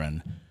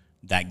children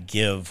that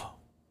give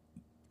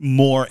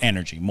more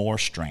energy, more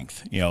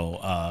strength. You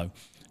know,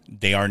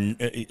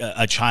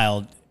 a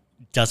child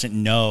doesn't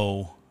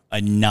know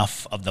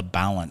enough of the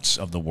balance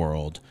of the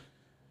world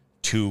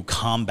to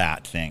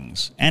combat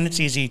things, and it's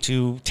easy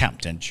to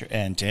tempt and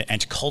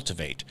to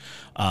cultivate.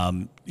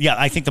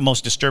 I think the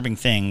most disturbing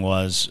thing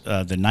was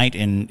the night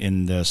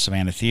in the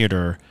Savannah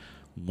Theater.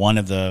 One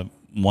of the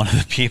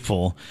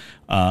people,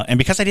 and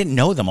because I didn't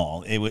know them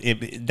all,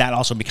 that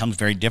also becomes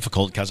very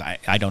difficult because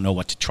I don't know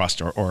what to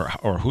trust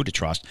or who to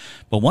trust.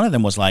 But one of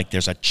them was like,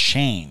 there's a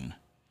chain,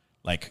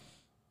 like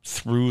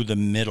through the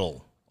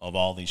middle of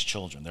all these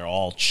children. They're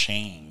all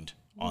chained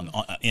on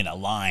in a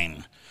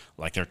line,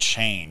 like they're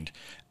chained.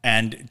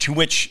 And to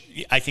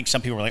which I think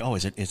some people were like, "Oh,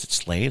 is it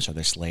slaves? Are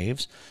they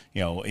slaves?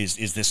 You know,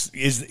 is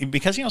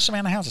because you know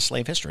Savannah has a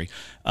slave history."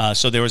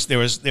 So there was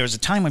a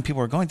time when people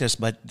were going through this,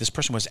 but this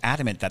person was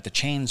adamant that the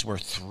chains were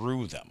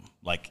through them,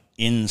 like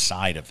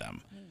inside of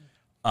them.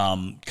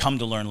 Come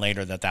to learn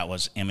later that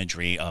was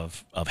imagery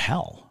of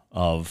hell,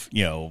 of,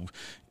 you know,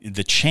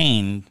 the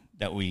chain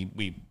that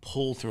we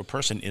pull through a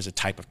person is a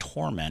type of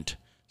torment,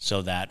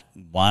 so that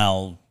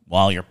while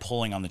you're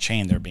pulling on the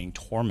chain, they're being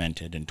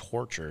tormented and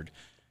tortured.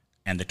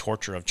 And the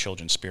torture of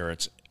children's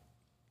spirits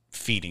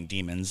feeding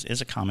demons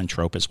is a common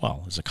trope as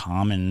well. It's a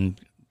common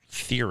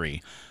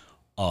theory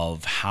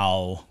of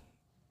how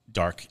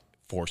dark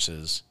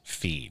forces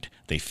feed.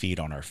 They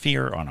feed on our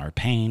fear, on our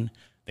pain.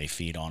 They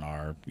feed on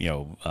our,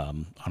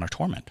 on our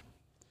torment.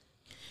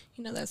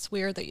 You know, that's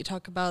weird that you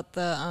talk about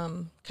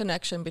the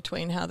connection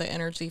between how the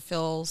energy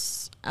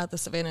feels at the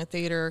Savannah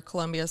Theater,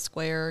 Columbia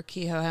Square,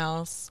 Kehoe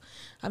House.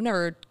 I've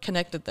never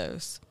connected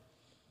those.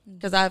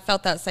 Because I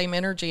felt that same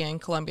energy in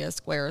Columbia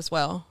Square as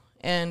well,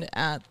 and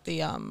at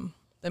the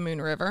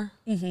Moon River,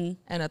 and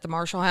at the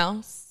Marshall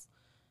House,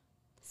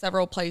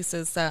 several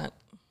places that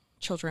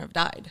children have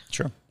died.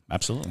 Sure,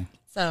 absolutely.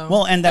 So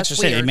well, and that's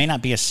just weird. it. It may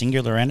not be a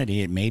singular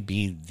entity. It may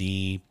be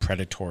the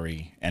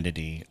predatory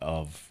entity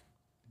of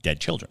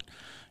dead children.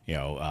 You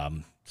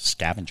know,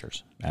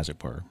 scavengers, as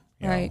it were.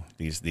 You know,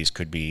 these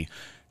could be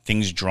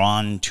things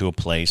drawn to a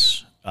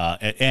place,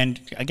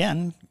 and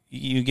again,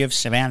 you give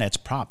Savannah its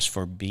props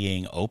for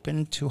being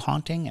open to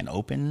haunting and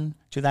open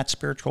to that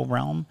spiritual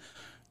realm.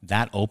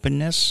 That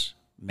openness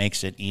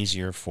makes it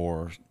easier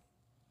for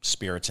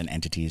spirits and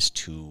entities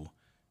to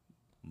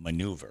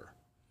maneuver.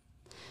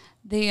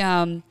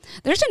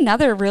 There's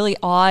another really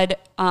odd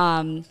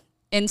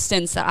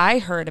instance that I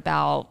heard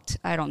about.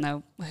 I don't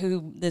know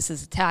who this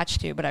is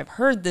attached to, but I've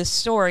heard this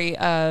story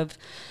of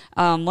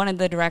one of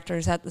the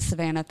directors at the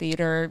Savannah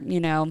Theater, you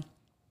know,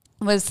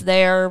 was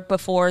there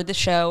before the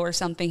show or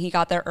something. He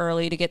got there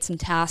early to get some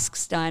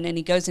tasks done, and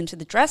he goes into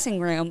the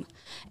dressing room,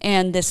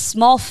 and this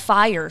small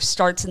fire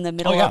starts in the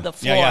middle of the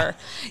floor.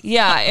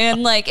 Yeah,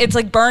 and like it's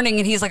like burning,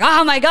 and he's like,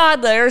 "Oh my God,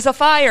 there's a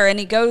fire!" And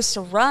he goes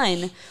to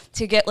run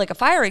to get like a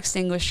fire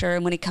extinguisher,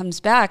 and when he comes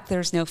back,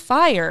 there's no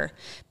fire,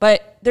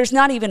 but there's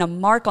not even a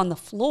mark on the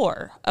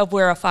floor of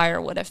where a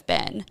fire would have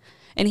been.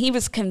 And he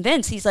was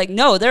convinced. He's like,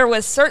 "No, there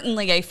was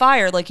certainly a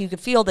fire. Like you could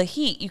feel the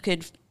heat. You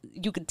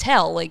could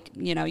tell, like,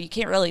 you know, you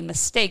can't really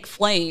mistake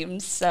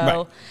flames."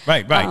 So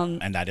right.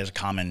 And that is a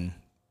common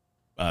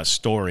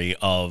story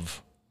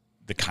of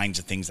the kinds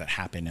of things that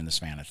happen in the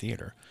Savannah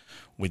Theater.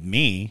 With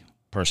me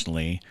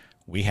personally,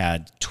 we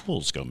had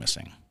tools go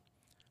missing,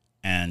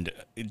 and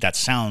that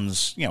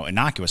sounds, you know,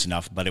 innocuous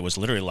enough, but it was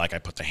literally like I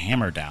put the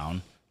hammer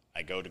down,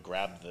 I go to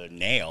grab the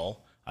nail,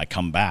 I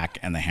come back,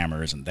 and the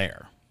hammer isn't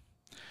there.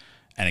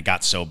 And it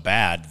got so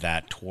bad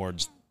that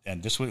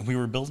we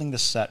were building the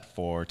set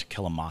for To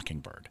Kill a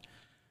Mockingbird.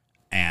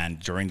 And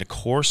during the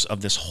course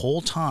of this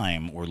whole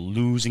time, we're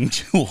losing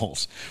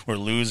tools. We're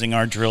losing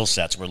our drill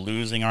sets. We're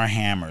losing our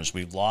hammers.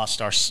 We've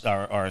lost our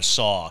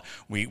saw.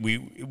 We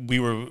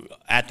were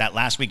at that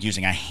last week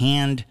using a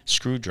hand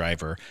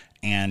screwdriver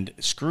and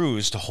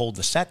screws to hold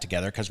the set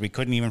together because we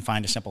couldn't even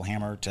find a simple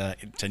hammer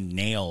to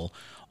nail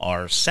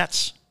our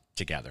sets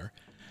together.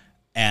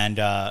 And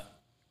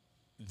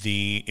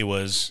it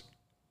was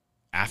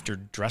after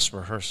dress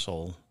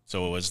rehearsal,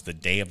 so it was the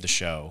day of the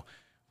show.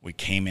 We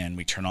came in,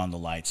 we turned on the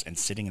lights, and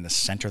sitting in the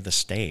center of the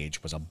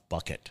stage was a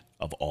bucket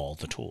of all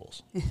the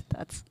tools.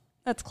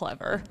 That's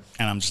clever.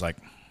 And I'm just like,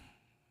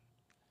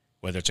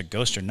 whether it's a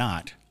ghost or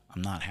not,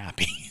 I'm not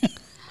happy.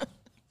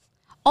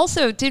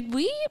 Also, did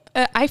we,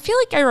 I feel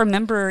like I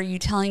remember you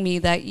telling me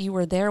that you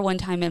were there one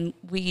time and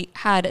we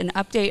had an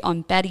update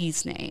on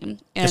Betty's name.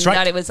 And That's right.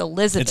 that it was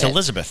Elizabeth. It's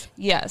Elizabeth.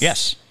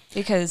 Yes.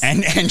 Because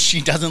and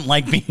she doesn't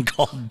like being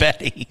called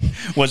Betty,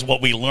 was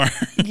what we learned.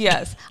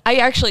 Yes. I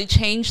actually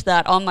changed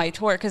that on my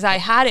tour because I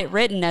had it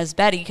written as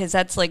Betty because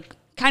that's like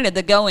kind of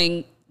the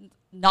going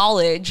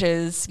knowledge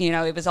is, you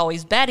know, it was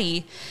always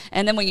Betty.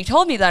 And then when you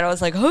told me that, I was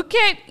like,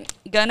 okay,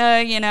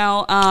 gonna,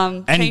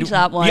 change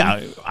that one.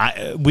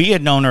 Yeah, we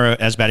had known her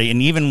as Betty,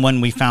 and even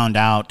when we found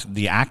out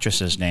the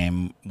actress's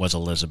name was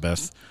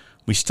Elizabeth,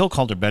 we still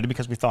called her Betty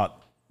because we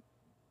thought,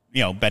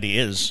 Betty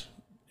is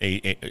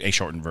a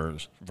shortened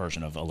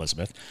version of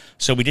Elizabeth.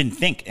 So we didn't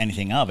think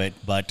anything of it,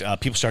 but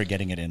people started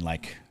getting it in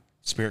like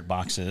spirit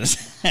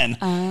boxes,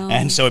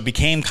 and so it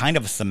became kind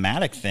of a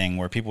thematic thing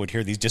where people would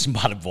hear these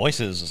disembodied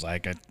voices. It's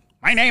like,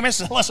 my name is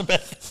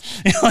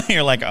Elizabeth.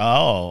 You're like,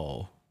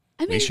 oh,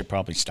 we should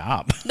probably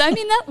stop. I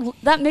mean,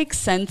 that makes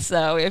sense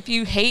though. If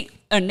you hate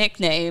a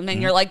nickname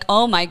and you're like,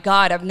 oh my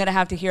God, I'm gonna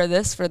have to hear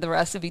this for the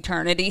rest of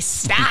eternity.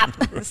 Stop,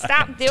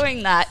 stop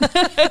doing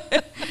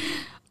that.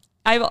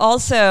 I've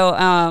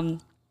also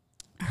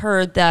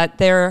heard that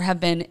there have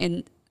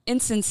been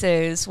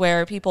instances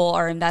where people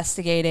are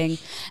investigating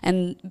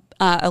and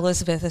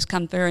Elizabeth has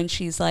come through and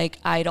she's like,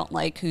 I don't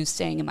like who's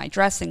staying in my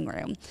dressing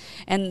room.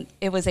 And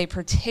it was a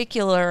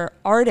particular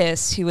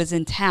artist who was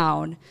in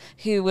town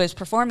who was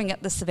performing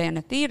at the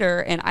Savannah Theater,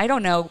 and I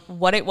don't know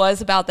what it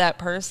was about that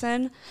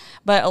person,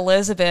 but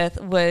Elizabeth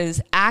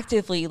was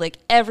actively, like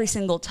every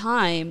single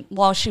time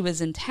while she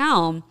was in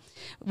town,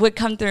 would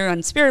come through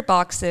on spirit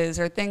boxes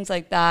or things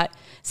like that,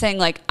 saying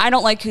like, I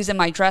don't like who's in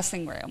my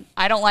dressing room.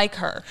 I don't like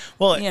her.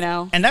 Well,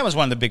 and that was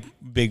one of the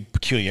big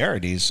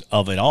peculiarities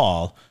of it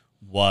all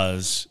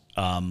was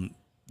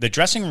the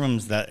dressing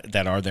rooms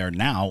that are there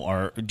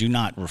now do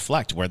not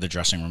reflect where the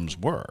dressing rooms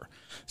were.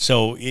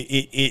 So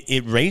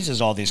it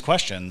raises all these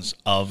questions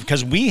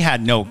because we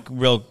had no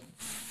real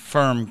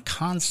firm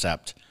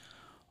concept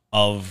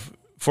of.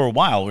 For a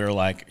while, we were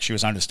like, she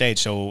was on the stage.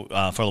 So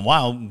for a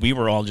while, we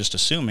were all just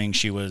assuming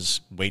she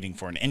was waiting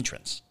for an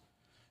entrance.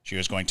 She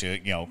was going to,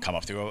 come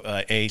up through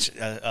a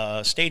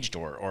stage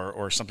door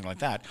or something like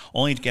that,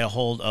 only to get a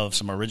hold of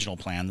some original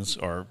plans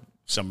or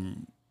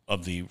some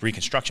of the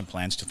reconstruction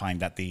plans to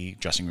find that the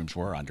dressing rooms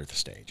were under the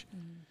stage.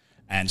 Mm-hmm.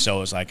 And so it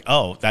was like,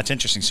 oh, that's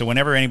interesting. So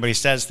whenever anybody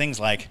says things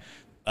like,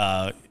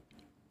 Betty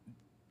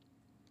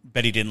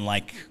didn't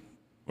like...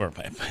 or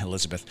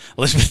Elizabeth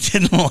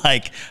didn't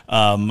like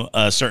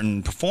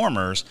certain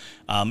performers,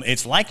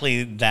 it's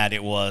likely that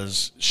it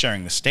was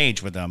sharing the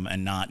stage with them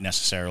and not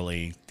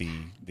necessarily the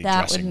dressing room.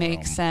 That would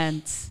make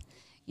sense.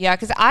 Yeah,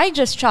 because I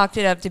just chalked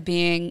it up to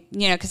being,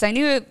 because I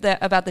knew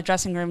about the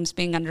dressing rooms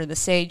being under the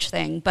stage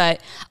thing, but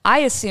I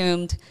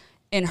assumed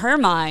in her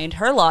mind,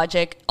 her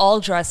logic, all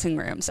dressing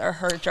rooms are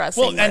her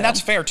dressing room. Well, and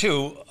that's fair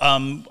too.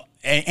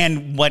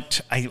 And what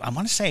I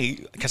want to say,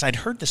 because I'd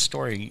heard this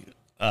story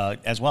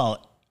as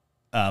well,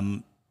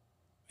 and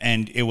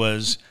it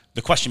was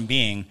the question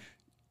being,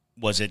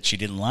 was it she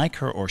didn't like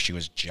her or she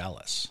was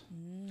jealous?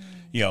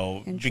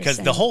 Because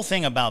the whole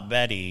thing about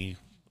Betty,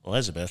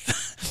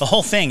 Elizabeth, the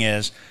whole thing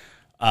is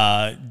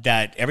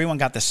that everyone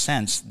got the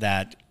sense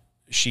that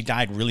she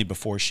died really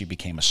before she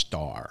became a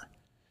star.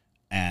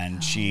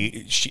 And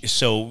she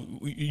so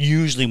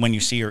usually when you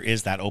see her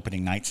is that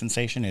opening night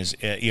sensation is,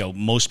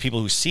 most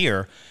people who see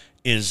her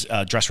is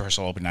dress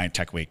rehearsal, open night,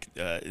 tech week.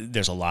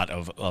 There's a lot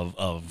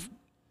of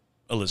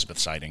Elizabeth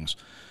sightings,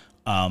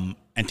 and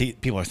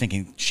people are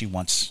thinking she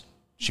wants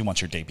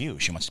her debut.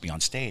 She wants to be on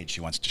stage.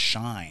 She wants to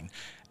shine,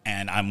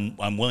 and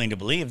I'm willing to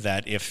believe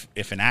that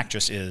if an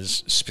actress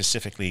is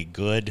specifically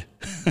good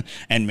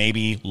and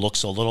maybe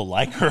looks a little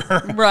like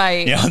her,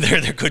 right?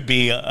 There could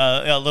be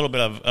a little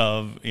bit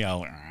of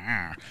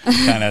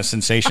kind of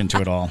sensation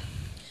to it all.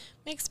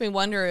 Makes me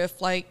wonder if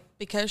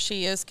because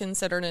she is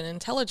considered an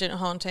intelligent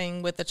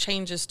haunting with the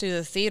changes to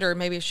the theater,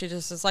 maybe she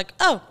just is like,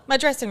 oh, my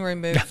dressing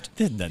room moved.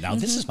 Now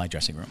this is my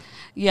dressing room.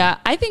 Yeah,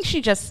 I think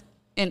she just,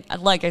 and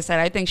like I said,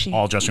 I think she...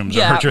 all dressing rooms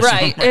are her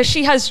dressing room.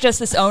 She has just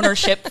this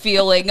ownership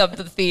feeling of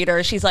the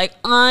theater. She's like,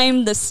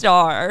 I'm the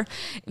star.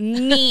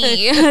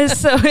 Me.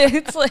 So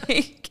it's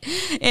like,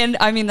 and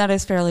I mean, that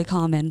is fairly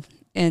common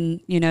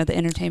in the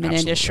entertainment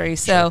industry.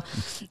 So,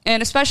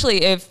 and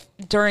especially if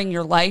during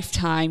your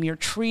lifetime you're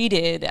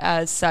treated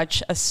as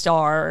such a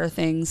star or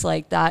things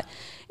like that,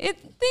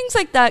 things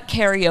like that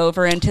carry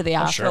over into the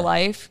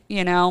afterlife.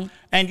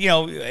 And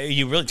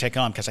you really take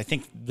on, because I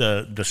think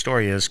the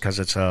story is because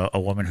it's a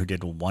woman who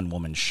did a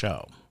one-woman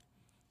show,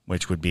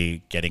 which would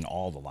be getting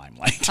all the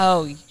limelight.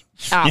 Oh,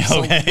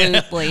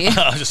 absolutely.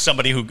 Just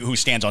somebody who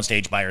stands on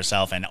stage by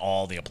herself and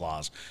all the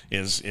applause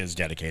is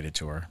dedicated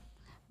to her.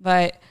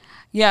 But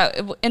yeah,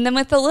 and then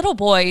with the little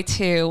boy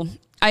too,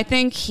 I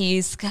think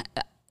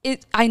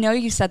I know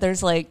you said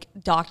there's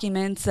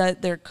documents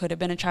that there could have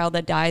been a child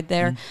that died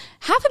there. Mm-hmm.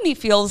 Half of me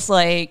feels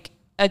like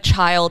a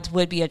child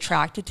would be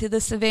attracted to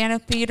the Savannah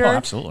Theater. Oh,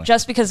 absolutely.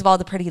 Just because of all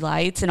the pretty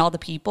lights and all the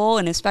people.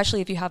 And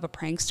especially if you have a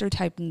prankster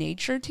type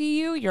nature to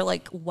you, you're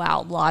like,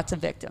 wow, lots of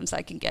victims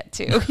I can get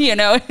to.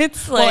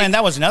 It's like... Well, and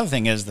that was another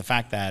thing, is the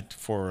fact that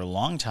for a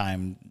long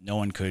time, no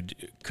one could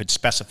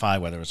specify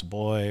whether it was a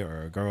boy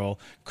or a girl,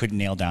 couldn't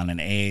nail down an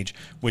age,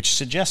 which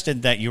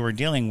suggested that you were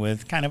dealing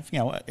with kind of,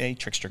 a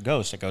trickster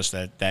ghost, a ghost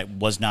that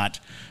was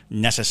not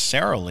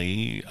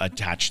necessarily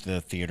attached to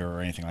the theater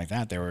or anything like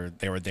that. They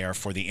were there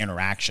for the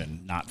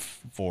interaction, not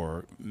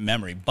for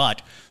memory.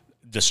 But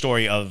the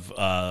story of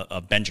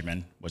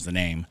Benjamin was the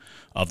name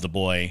of the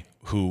boy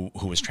who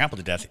was trampled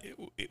to death.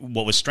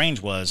 What was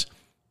strange was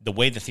the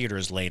way the theater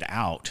is laid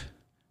out,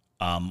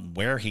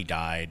 where he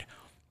died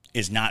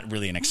is not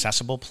really an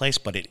accessible place,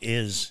 but it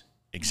is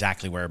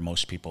exactly where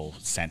most people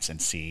sense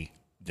and see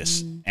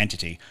this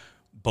entity.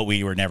 But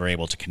we were never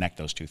able to connect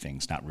those two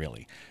things, not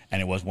really.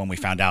 And it was when we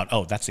found out,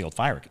 oh, that's the old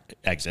fire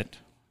exit,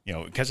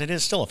 because it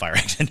is still a fire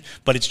exit,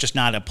 but it's just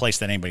not a place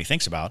that anybody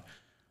thinks about.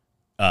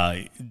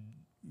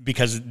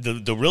 Because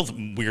the real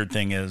weird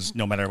thing is,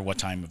 no matter what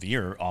time of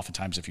year,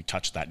 oftentimes if you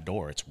touch that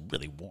door, it's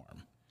really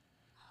warm.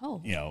 Oh.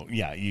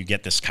 You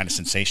get this kind of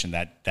sensation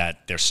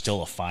that there's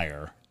still a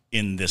fire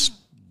in this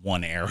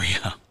one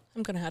area.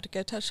 I'm going to have to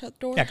go touch that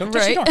door. Yeah, go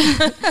touch the door.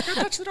 Go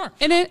touch the door.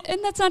 And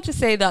that's not to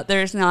say that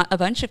there's not a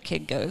bunch of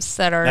kid ghosts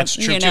that are, That's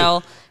true,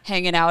 too.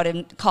 hanging out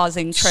and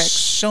causing tricks.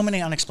 So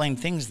many unexplained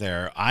things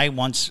there. I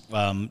once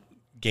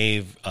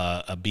gave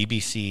a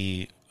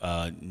BBC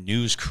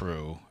news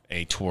crew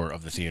a tour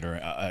of the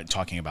theater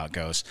talking about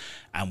ghosts.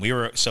 And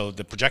so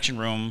the projection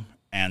room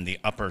and the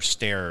upper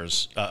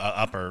stairs,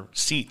 upper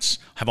seats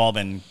have all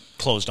been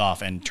closed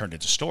off and turned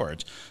into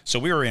storage. So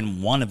we were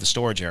in one of the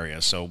storage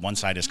areas. So one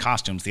side is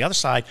costumes. The other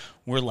side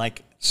were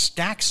like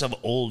stacks of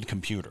old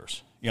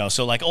computers,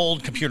 so like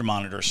old computer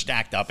monitors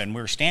stacked up. And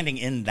we were standing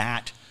in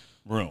that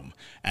room.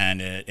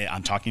 And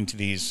I'm talking to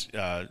these,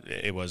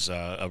 it was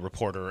a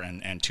reporter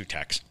and two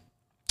techs.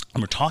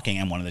 And we're talking,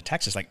 and one of the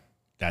techs is like,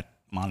 that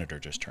monitor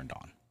just turned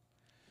on.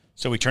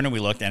 So we turned and we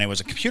looked, and it was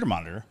a computer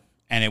monitor.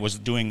 And it was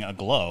doing a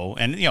glow,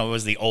 and it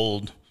was the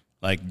old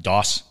like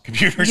DOS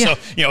computer, so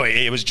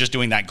it was just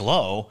doing that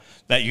glow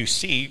that you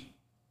see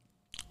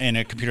in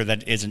a computer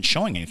that isn't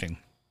showing anything.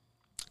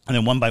 And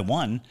then one by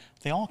one,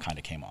 they all kind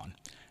of came on.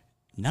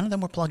 None of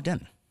them were plugged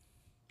in,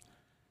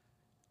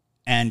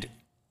 and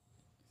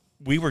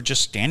we were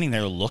just standing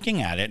there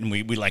looking at it, and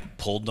we like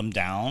pulled them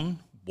down,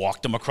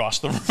 walked them across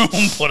the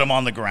room, put them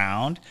on the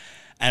ground,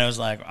 and it was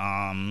like,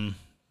 I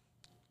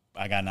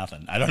got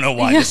nothing. I don't know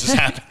why this is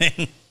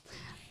happening.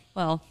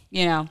 Well,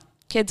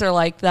 kids are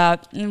like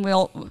that, and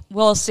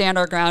we'll stand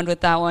our ground with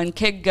that one.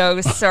 Kid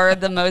ghosts are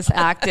the most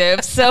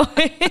active, so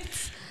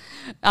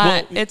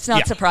it's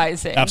not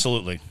surprising.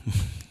 Absolutely.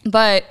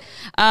 But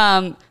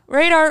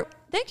Radar,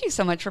 thank you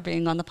so much for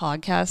being on the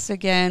podcast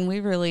again. We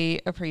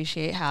really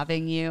appreciate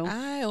having you.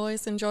 I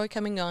always enjoy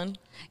coming on.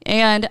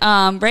 And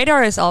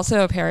Radar is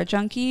also a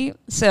parajunkie,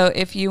 so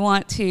if you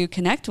want to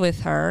connect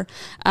with her,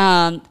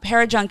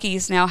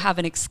 parajunkies now have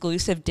an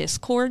exclusive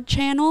Discord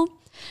channel.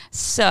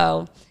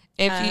 So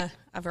if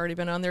I've already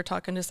been on there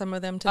talking to some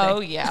of them today. Oh,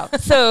 yeah.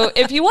 So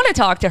if you want to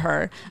talk to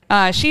her,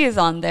 she is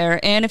on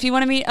there. And if you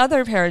want to meet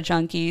other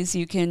parajunkies,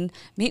 you can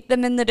meet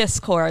them in the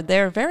Discord.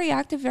 They're very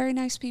active, very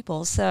nice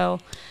people. So,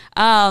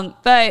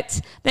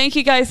 but thank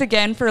you guys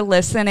again for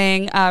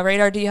listening.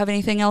 Radar, do you have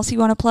anything else you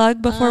want to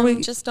plug before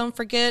we? Just don't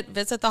forget,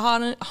 visit the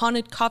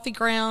haunted coffee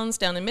grounds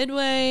down in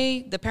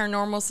Midway, the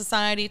Paranormal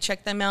Society.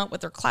 Check them out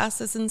with their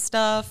classes and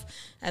stuff.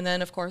 And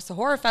then, of course, the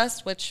Horror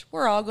Fest, which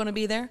we're all going to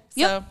be there.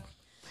 Yep.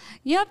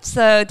 Yep,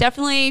 so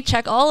definitely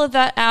check all of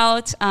that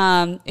out.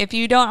 If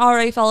you don't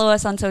already follow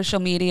us on social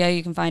media,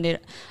 you can find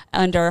it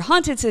under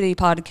Haunted City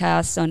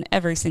Podcast on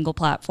every single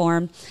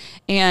platform.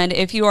 And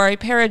if you are a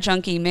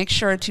parajunkie, make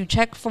sure to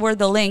check for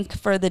the link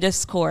for the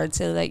Discord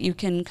so that you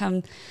can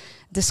come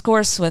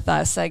discourse with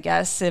us, I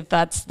guess, if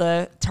that's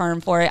the term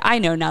for it. I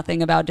know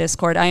nothing about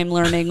Discord. I am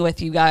learning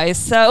with you guys.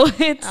 So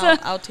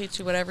I'll teach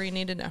you whatever you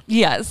need to know.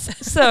 Yes.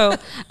 So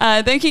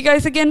thank you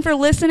guys again for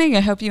listening.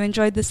 I hope you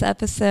enjoyed this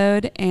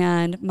episode.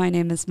 And my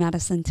name is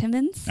Madison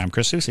Timmons. I'm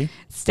Chris Soucy.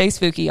 Stay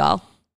spooky, y'all.